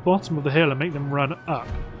down the bottom of the hill and make them run up.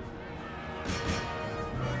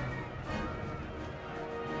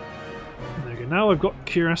 There we go. Now I've got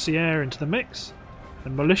cuirassiers into the mix,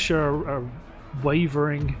 and militia are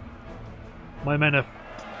wavering. My men are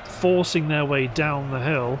forcing their way down the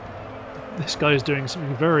hill. This guy is doing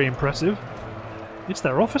something very impressive. It's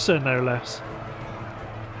their officer, no less.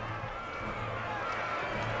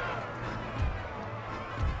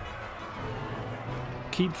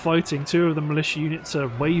 Keep fighting. Two of the militia units are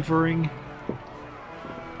wavering.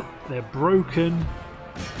 They're broken.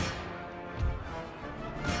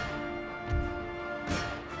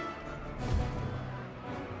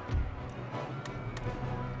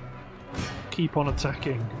 Keep on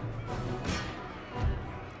attacking.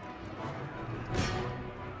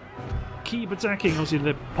 Keep attacking. Obviously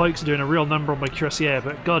the pikes are doing a real number on my cuirassier,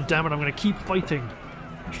 but god damn it, I'm going to keep fighting.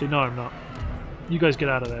 Actually no, I'm not. You guys get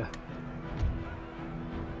out of there.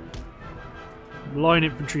 Line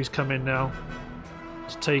infantry's come in now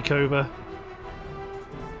to take over.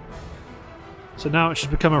 So now it's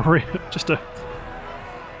just become a real, just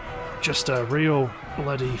a real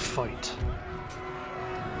bloody fight,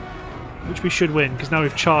 which we should win because now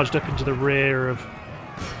we've charged up into the rear of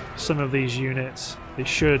some of these units. They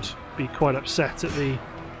should be quite upset at the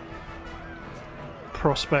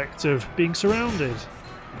prospect of being surrounded.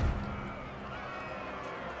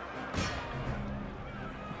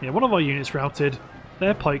 Yeah, one of our units routed,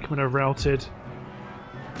 their pikemen are routed,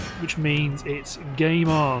 which means it's game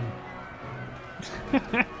on.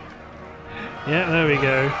 Yeah, there we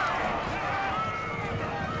go.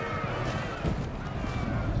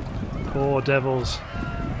 Poor devils.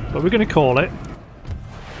 But we're going to call it,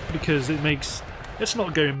 because it makes... Let's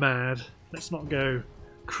not go mad. Let's not go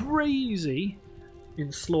crazy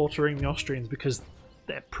in slaughtering the Austrians, because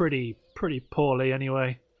they're pretty poorly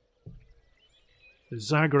anyway.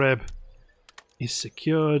 Zagreb is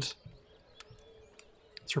secured.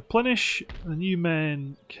 Let's replenish. The new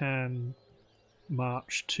men can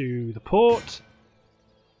march to the port.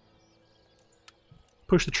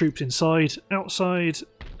 Push the troops inside. Outside,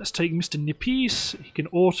 let's take Mr. Nipis. He can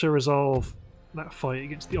auto-resolve that fight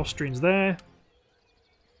against the Austrians there.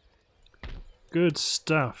 Good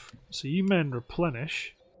stuff. So you men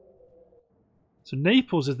replenish. So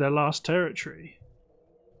Naples is their last territory.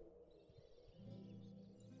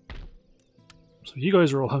 So you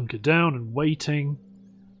guys are all hunkered down and waiting.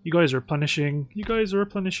 You guys are replenishing. You guys are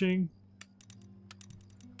replenishing.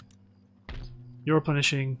 You're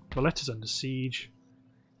replenishing. Valletta's under siege.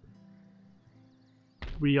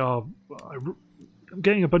 We are... I'm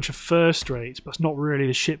getting a bunch of first rates, but it's not really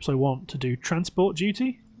the ships I want to do transport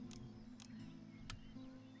duty.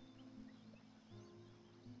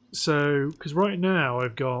 So, because right now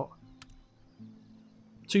I've got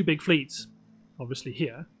two big fleets, obviously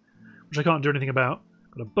here, which I can't do anything about.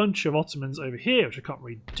 Got a bunch of Ottomans over here, which I can't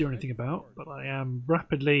really do anything about, but I am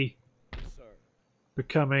rapidly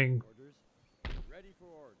becoming...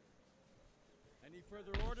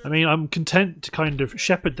 I mean, I'm content to kind of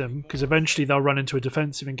shepherd them, because eventually they'll run into a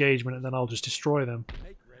defensive engagement and then I'll just destroy them.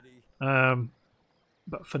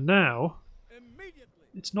 But for now,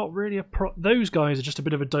 it's not really a those guys are just a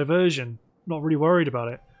bit of a diversion. Not really worried about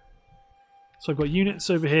it. So I've got units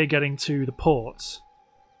over here getting to the ports.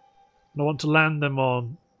 And I want to land them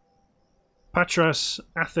on Patras,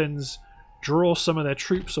 Athens, draw some of their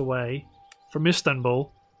troops away from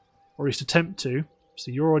Istanbul, or at least attempt to.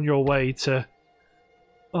 So you're on your way to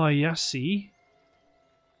Ayasi.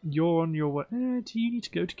 You're on your way... do you need to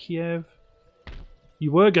go to Kiev?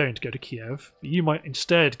 You were going to go to Kiev, but you might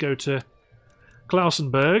instead go to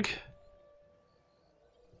Klausenberg,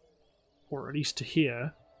 or at least to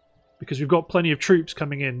here, because we've got plenty of troops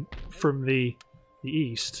coming in from the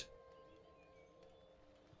east.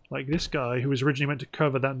 Like this guy who was originally meant to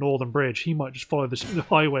cover that northern bridge, he might just follow the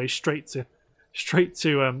highway straight to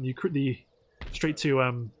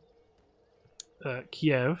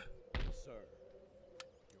Kiev.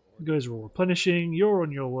 You guys are all replenishing. You're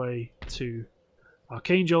on your way to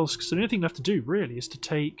Archangelsk. So the only thing left to do really is to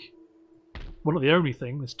take... Well, not the only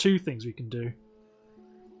thing. There's two things we can do.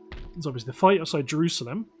 There's obviously the fight outside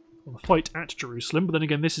Jerusalem, or the fight at Jerusalem, but then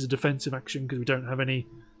again this is a defensive action because we don't have any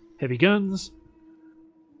heavy guns.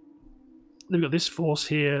 We've got this force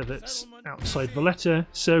here that's outside Valletta,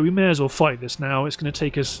 so we may as well fight this now. It's going to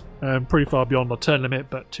take us pretty far beyond our turn limit,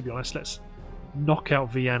 but to be honest, let's knock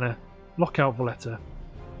out Vienna, knock out Valletta.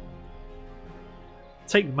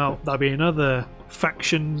 Take them out, that'll be another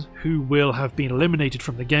faction who will have been eliminated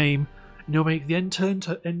from the game, and you'll make the end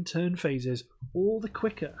turn phases all the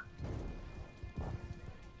quicker.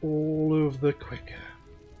 All of the quicker.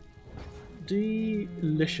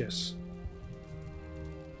 Delicious.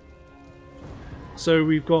 So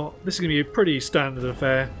we've got, this is going to be a pretty standard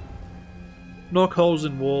affair. Knock holes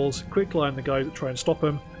in walls, quick line the guys that try and stop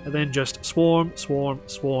them, and then just swarm, swarm,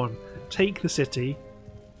 swarm. Take the city,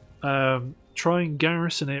 try and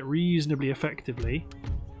garrison it reasonably effectively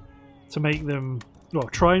to make them, well,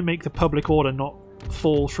 try and make the public order not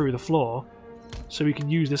fall through the floor so we can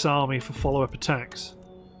use this army for follow-up attacks.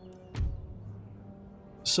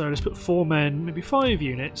 So let's put 4 men, maybe 5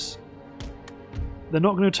 units. They're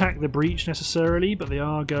not going to attack the breach necessarily, but they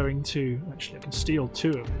are going to... Actually, I can steal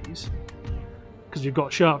 2 of these, because we've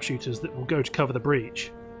got sharpshooters that will go to cover the breach.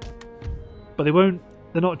 But they won't...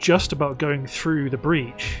 They're not just about going through the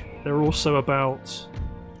breach. They're also about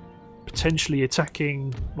potentially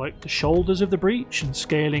attacking like the shoulders of the breach and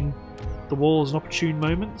scaling the walls in opportune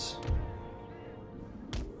moments.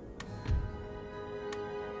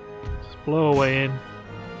 Just blow away in.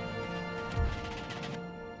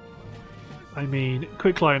 I mean,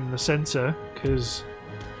 quick line in the centre, because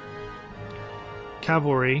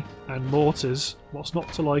cavalry and mortars, what's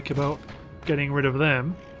not to like about getting rid of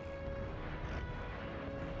them?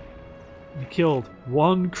 He killed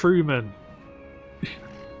 1 crewman. I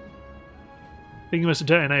think he must have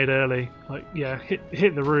detonated early. Like, yeah, hit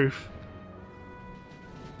the roof.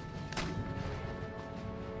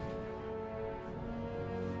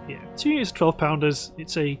 Yeah, 2 units of 12 pounders.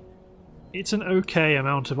 It's an okay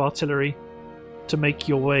amount of artillery to make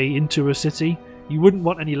your way into a city. You wouldn't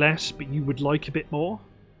want any less, but you would like a bit more.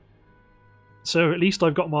 So at least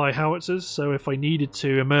I've got my howitzers, so if I needed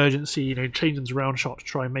to emergency, change them to round shot to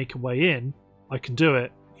try and make a way in, I can do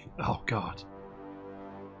it. Oh god.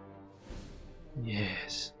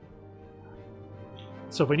 Yes.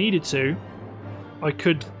 So if I needed to, I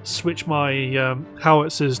could switch my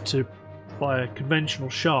howitzers to fire conventional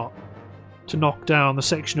shot to knock down the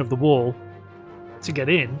section of the wall to get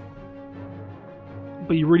in,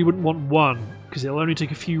 but you really wouldn't want one, because it'll only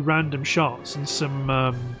take a few random shots and some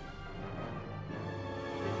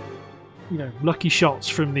lucky shots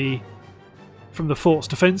from the fort's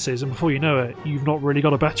defences, and before you know it, you've not really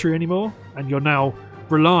got a battery anymore, and you're now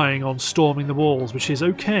relying on storming the walls, which is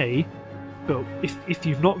okay, but if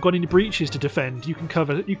you've not got any breaches to defend, you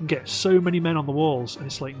can get so many men on the walls, and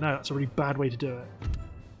it's like, no, that's a really bad way to do it.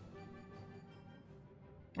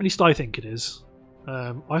 At least I think it is.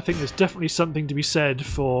 I think there's definitely something to be said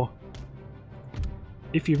for,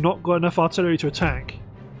 if you've not got enough artillery to attack,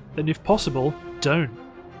 then if possible, don't.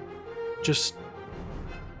 Just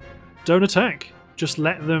don't attack. Just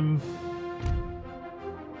let them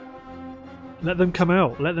come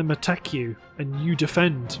out. Let them attack you, and you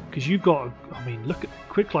defend. Because you've got, I mean, look at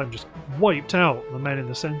Quicklime just wiped out the men in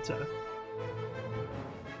the centre.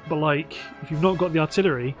 But like, if you've not got the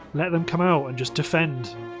artillery, let them come out and just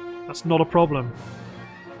defend. That's not a problem.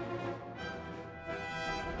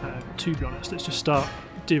 To be honest, let's just start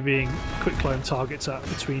divvying quicklime targets up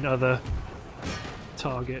between other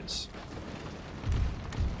targets.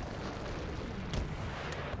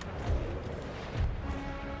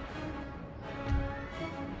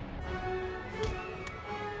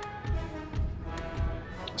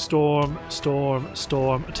 Storm, storm,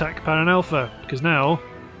 storm, attack Pan and Alpha, because now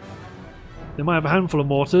they might have a handful of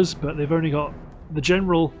mortars, but they've only got the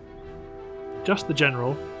general, just the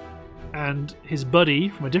general, and his buddy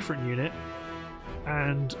from a different unit,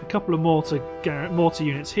 and a couple of mortar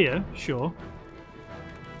units here, sure.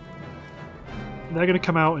 They're going to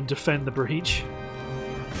come out and defend the breach.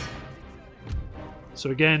 So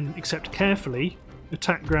again, except carefully,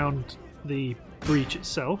 attack ground the breach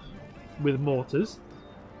itself with mortars.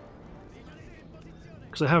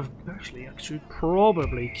 Because I should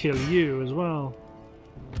probably kill you as well.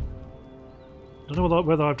 Don't know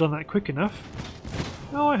whether I've done that quick enough.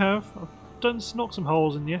 No, I have. I've knocked some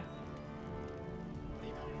holes in you.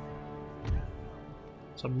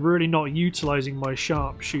 So I'm really not utilising my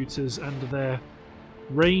sharpshooters and their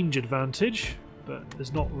range advantage, but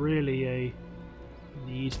there's not really a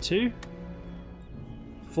need to.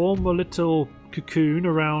 Form a little cocoon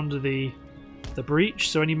around the breach,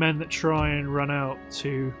 so any men that try and run out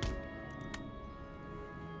to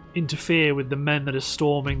interfere with the men that are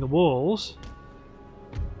storming the walls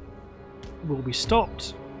will be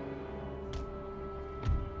stopped.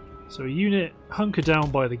 So a unit hunker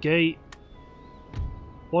down by the gate.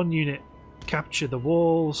 One unit capture the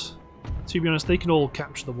walls. To be honest, they can all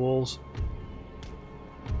capture the walls.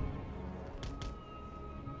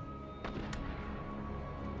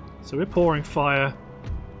 So we're pouring fire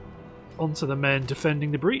onto the men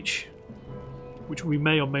defending the breach, which we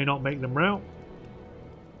may or may not make them rout.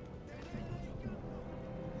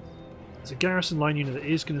 There's a garrison line unit that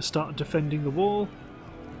is going to start defending the wall.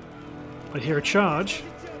 I hear a charge.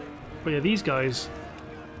 But yeah, these guys,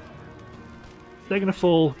 they're going to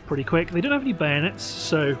fall pretty quick. They don't have any bayonets,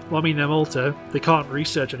 so, well, I mean, they're Malta. They can't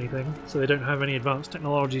research anything, so they don't have any advanced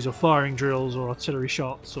technologies or firing drills or artillery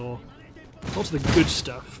shots or lots of the good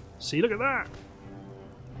stuff. See, look at that!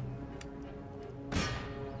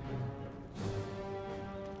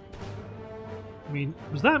 I mean,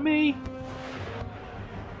 was that me?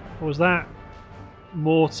 Or was that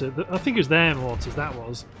mortar? I think it was their mortars, that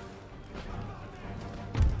was.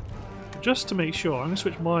 Just to make sure, I'm going to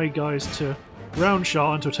switch my guys to round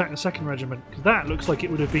shot and to attack the 2nd Regiment, because that looks like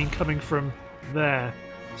it would have been coming from there.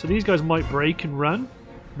 So these guys might break and run,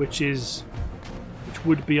 which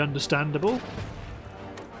would be understandable.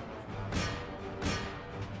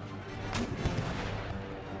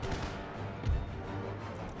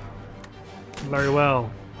 Very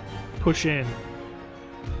well. Push in.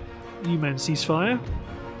 You men ceasefire.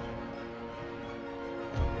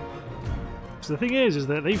 So the thing is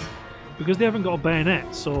that because they haven't got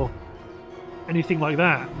bayonets or anything like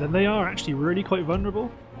that, then they are actually really quite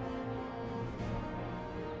vulnerable.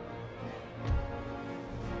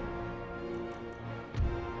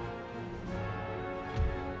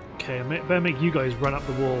 Okay, I better make you guys run up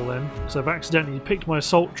the wall then, because I've accidentally picked my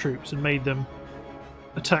assault troops and made them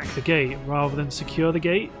attack the gate rather than secure the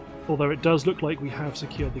gate, although it does look like we have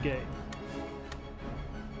secured the gate.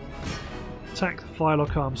 Attack the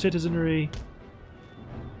firelock armed citizenry.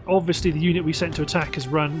 Obviously the unit we sent to attack has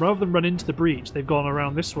run, rather than run into the breach, they've gone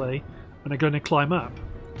around this way and are going to climb up.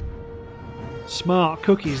 Smart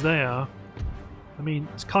cookies they are. I mean,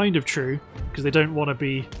 it's kind of true, because they don't want to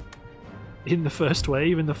be in the first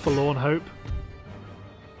wave, in the forlorn hope.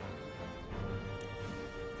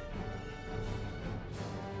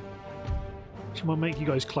 I might make you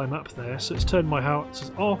guys climb up there, so let's turn my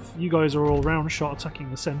howitzers off. You guys are all round shot attacking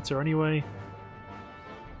the centre anyway.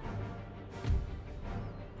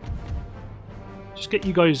 Just get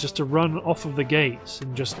you guys just to run off of the gates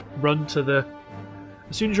and just run to the...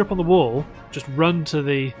 As soon as you're up on the wall, just run to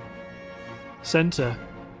the centre.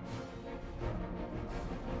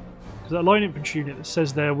 Because that line infantry unit that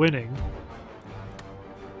says they're winning,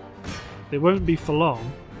 they won't be for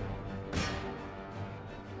long.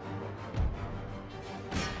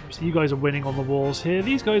 You guys are winning on the walls here.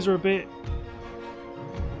 These guys are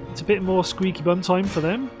it's a bit more squeaky bum time for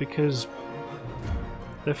them because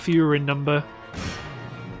they're fewer in number.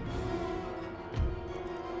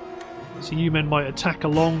 So you men might attack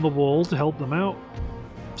along the wall to help them out.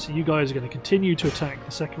 So you guys are going to continue to attack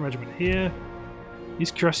the 2nd Regiment here.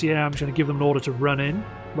 These cuirassiers, I'm just going to give them an order to run in.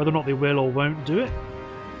 Whether or not they will or won't do it.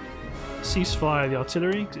 Ceasefire the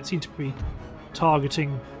artillery, because it seems to be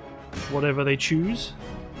targeting whatever they choose.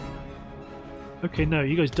 Okay, no,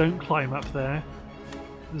 you guys don't climb up there.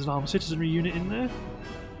 There's an armed citizenry unit in there.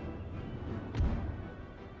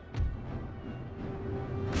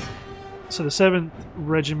 So the 7th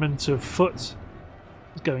Regiment of Foot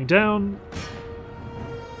is going down.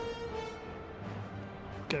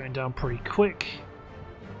 Going down pretty quick.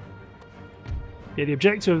 Yeah, the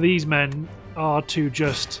objective of these men are to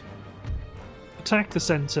just attack the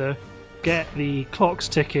centre, get the clocks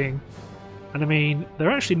ticking, and I mean,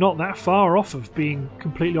 they're actually not that far off of being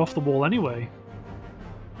completely off the wall anyway.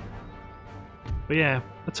 But yeah,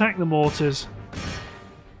 attack the mortars.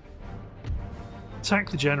 Attack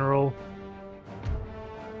the general.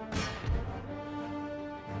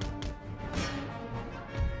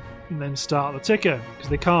 And then start the ticker, because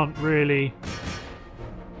they can't really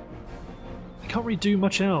do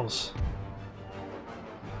much else.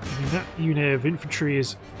 I mean, that unit of infantry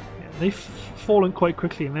is... They've fallen quite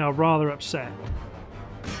quickly and they are rather upset.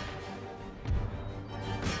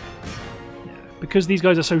 Yeah, because these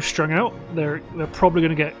guys are so strung out, they're probably going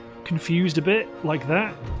to get confused a bit like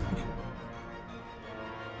that.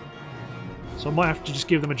 So I might have to just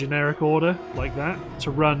give them a generic order like that to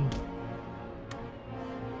run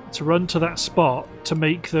to that spot to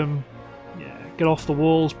make them get off the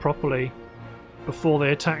walls properly before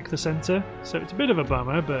they attack the centre. So it's a bit of a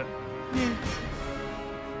bummer, but yeah.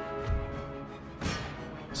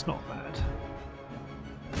 It's not bad.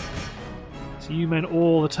 So you men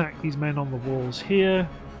all attack these men on the walls here.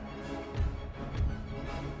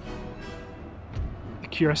 The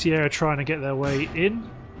cuirassiers are trying to get their way in.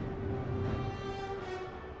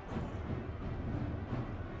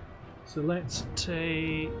 So let's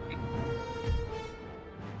take...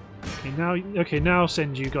 Okay, now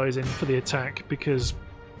send you guys in for the attack, because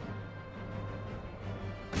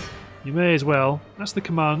you may as well. That's the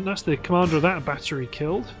commander of that battery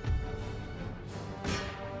killed.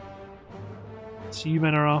 So you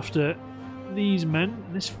men are after these men,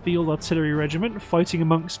 this field artillery regiment, fighting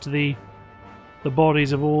amongst the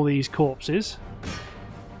bodies of all these corpses.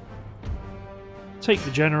 Take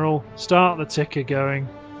the general, start the ticker going.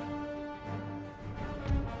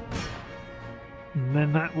 And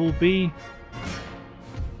then that will be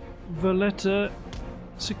Valletta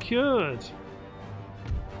secured.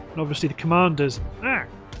 And obviously the commanders...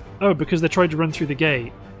 Oh, because they're trying to run through the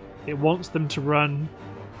gate. It wants them to run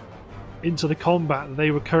into the combat that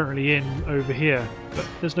they were currently in over here. But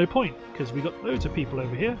there's no point, because we got loads of people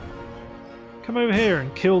over here. Come over here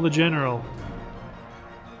and kill the general.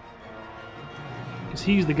 Because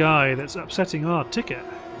he's the guy that's upsetting our ticket.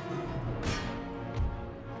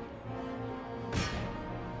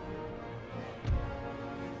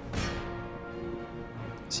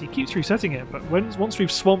 So he keeps resetting it, but once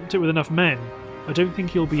we've swamped it with enough men, I don't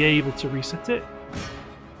think he'll be able to reset it.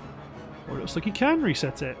 Or it looks like he can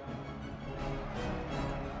reset it.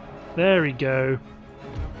 There we go.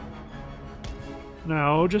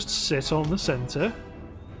 Now just sit on the centre,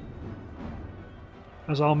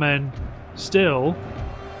 as our men still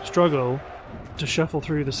struggle to shuffle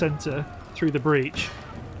through the centre, through the breach.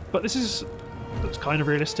 But looks kind of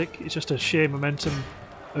realistic. It's just a sheer momentum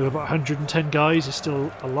of about 110 guys is still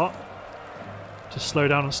a lot to slow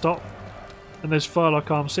down and stop. And those Firelock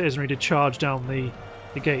armed citizenry did charge down the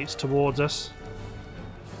gates towards us.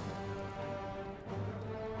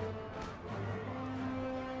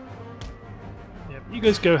 You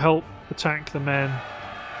guys go help attack the men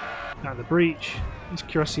at the breach. These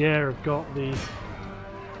cuirassiers have got they've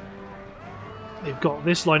got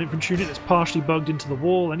this line infantry unit that's partially bugged into the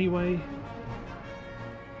wall anyway.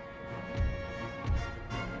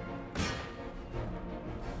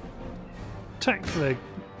 Attack the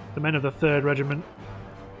men of the 3rd Regiment.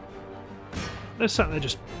 They're sat there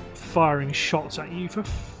just firing shots at you for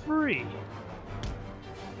free.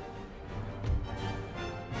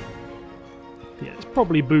 Yeah, let's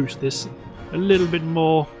probably boost this a little bit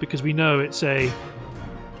more, because we know it's a...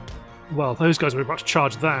 Well, those guys are about to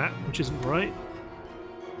charge that, which isn't right.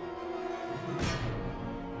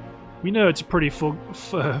 We know it's a pretty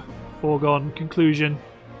foregone conclusion.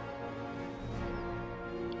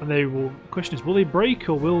 And they will... The question is, will they break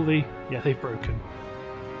or will they... Yeah, they've broken.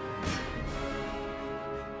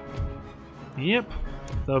 Yep.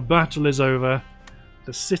 The battle is over.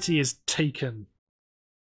 The city is taken.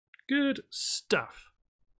 Good stuff.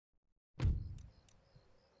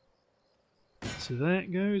 So there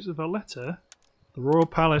goes Valletta. The royal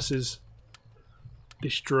palace is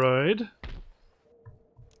destroyed.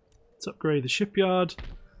 Let's upgrade the shipyard.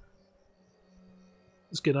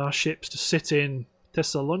 Let's get our ships to sit in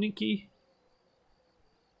Thessaloniki.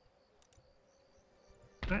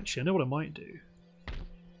 Actually, I know what I might do.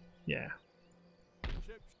 Yeah.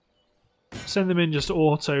 Send them in just to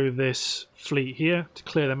auto this fleet here to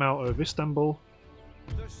clear them out of Istanbul.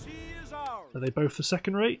 Are they both the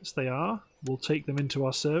second rates? They are. We'll take them into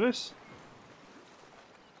our service.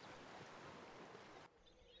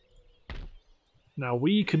 Now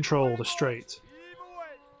we control the strait.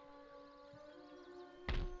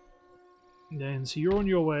 Then, so you're on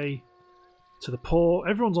your way to the port.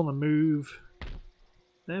 Everyone's on the move.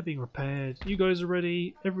 They're being repaired. You guys are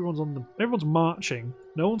ready. Everyone's marching.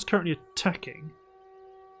 No one's currently attacking.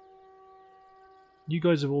 You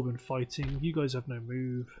guys have all been fighting. You guys have no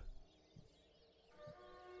move.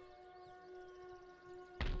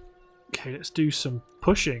 Okay, let's do some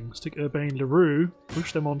pushing. Stick Urbain LaRue.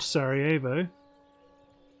 Push them on to Sarajevo.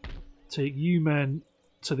 Take you men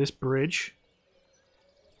to this bridge.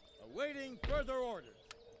 Awaiting further orders.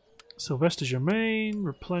 Sylvester Germain.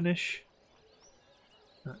 Replenish.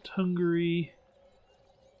 At Hungary.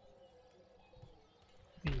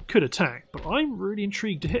 You could attack, but I'm really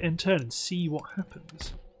intrigued to hit and turn and see what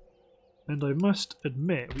happens. And I must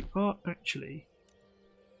admit, we are actually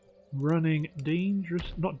running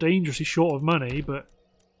not dangerously short of money, but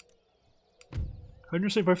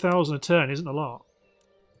 175,000 a turn isn't a lot.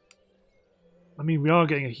 I mean, we are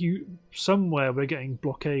getting a huge... Somewhere we're getting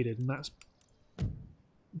blockaded, and that's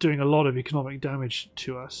doing a lot of economic damage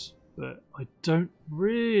to us. But I don't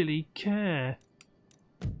really care.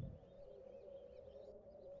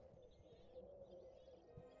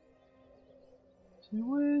 So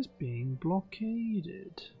where's being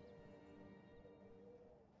blockaded?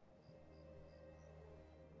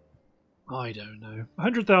 I don't know.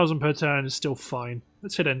 100,000 per turn is still fine.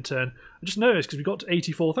 Let's hit end turn. I just noticed because we got to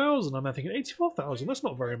 84,000. I'm thinking 84,000. That's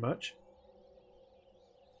not very much.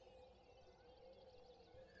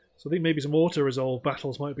 So I think maybe some auto resolve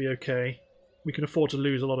battles might be okay. We can afford to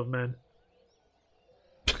lose a lot of men.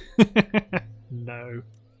 No.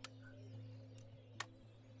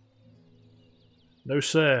 No,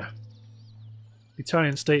 sir. The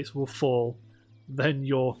Italian states will fall. Then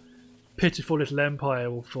your pitiful little empire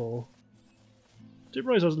will fall. Didn't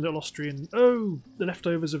realise I was a little Austrian. Oh, the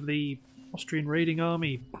leftovers of the Austrian raiding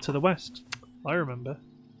army to the west. I remember.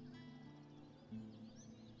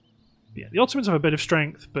 Yeah, the Ottomans have a bit of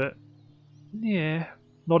strength, but yeah,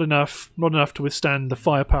 not enough. Not enough to withstand the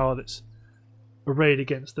firepower that's arrayed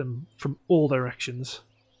against them from all directions.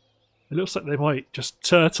 It looks like they might just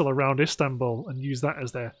turtle around Istanbul and use that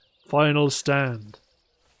as their final stand.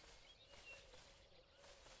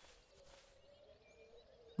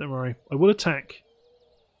 Don't worry, I will attack.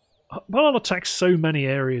 Well, I'll attack so many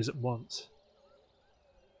areas at once.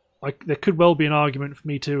 There could well be an argument for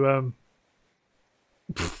me to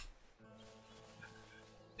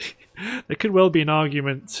there could well be an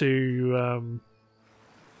argument to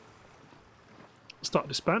start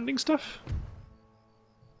disbanding stuff.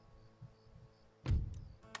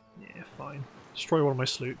 Yeah, fine. Destroy one of my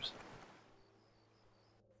sloops.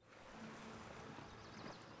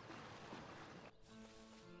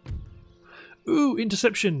 Ooh,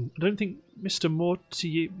 interception. I don't think Mr.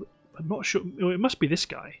 Mortier... I'm not sure. Oh, it must be this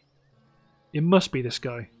guy. It must be this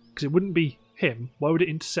guy. Because it wouldn't be him. Why would it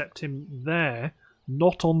intercept him there?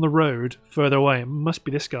 Not on the road further away. It must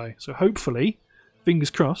be this guy. So hopefully,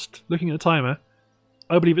 fingers crossed, looking at the timer,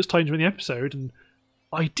 I believe it's time to end the episode, and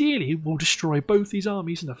ideally we'll destroy both these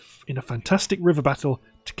armies in a fantastic river battle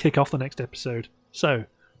to kick off the next episode. So,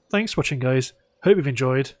 thanks for watching, guys. Hope you've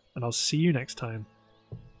enjoyed, and I'll see you next time.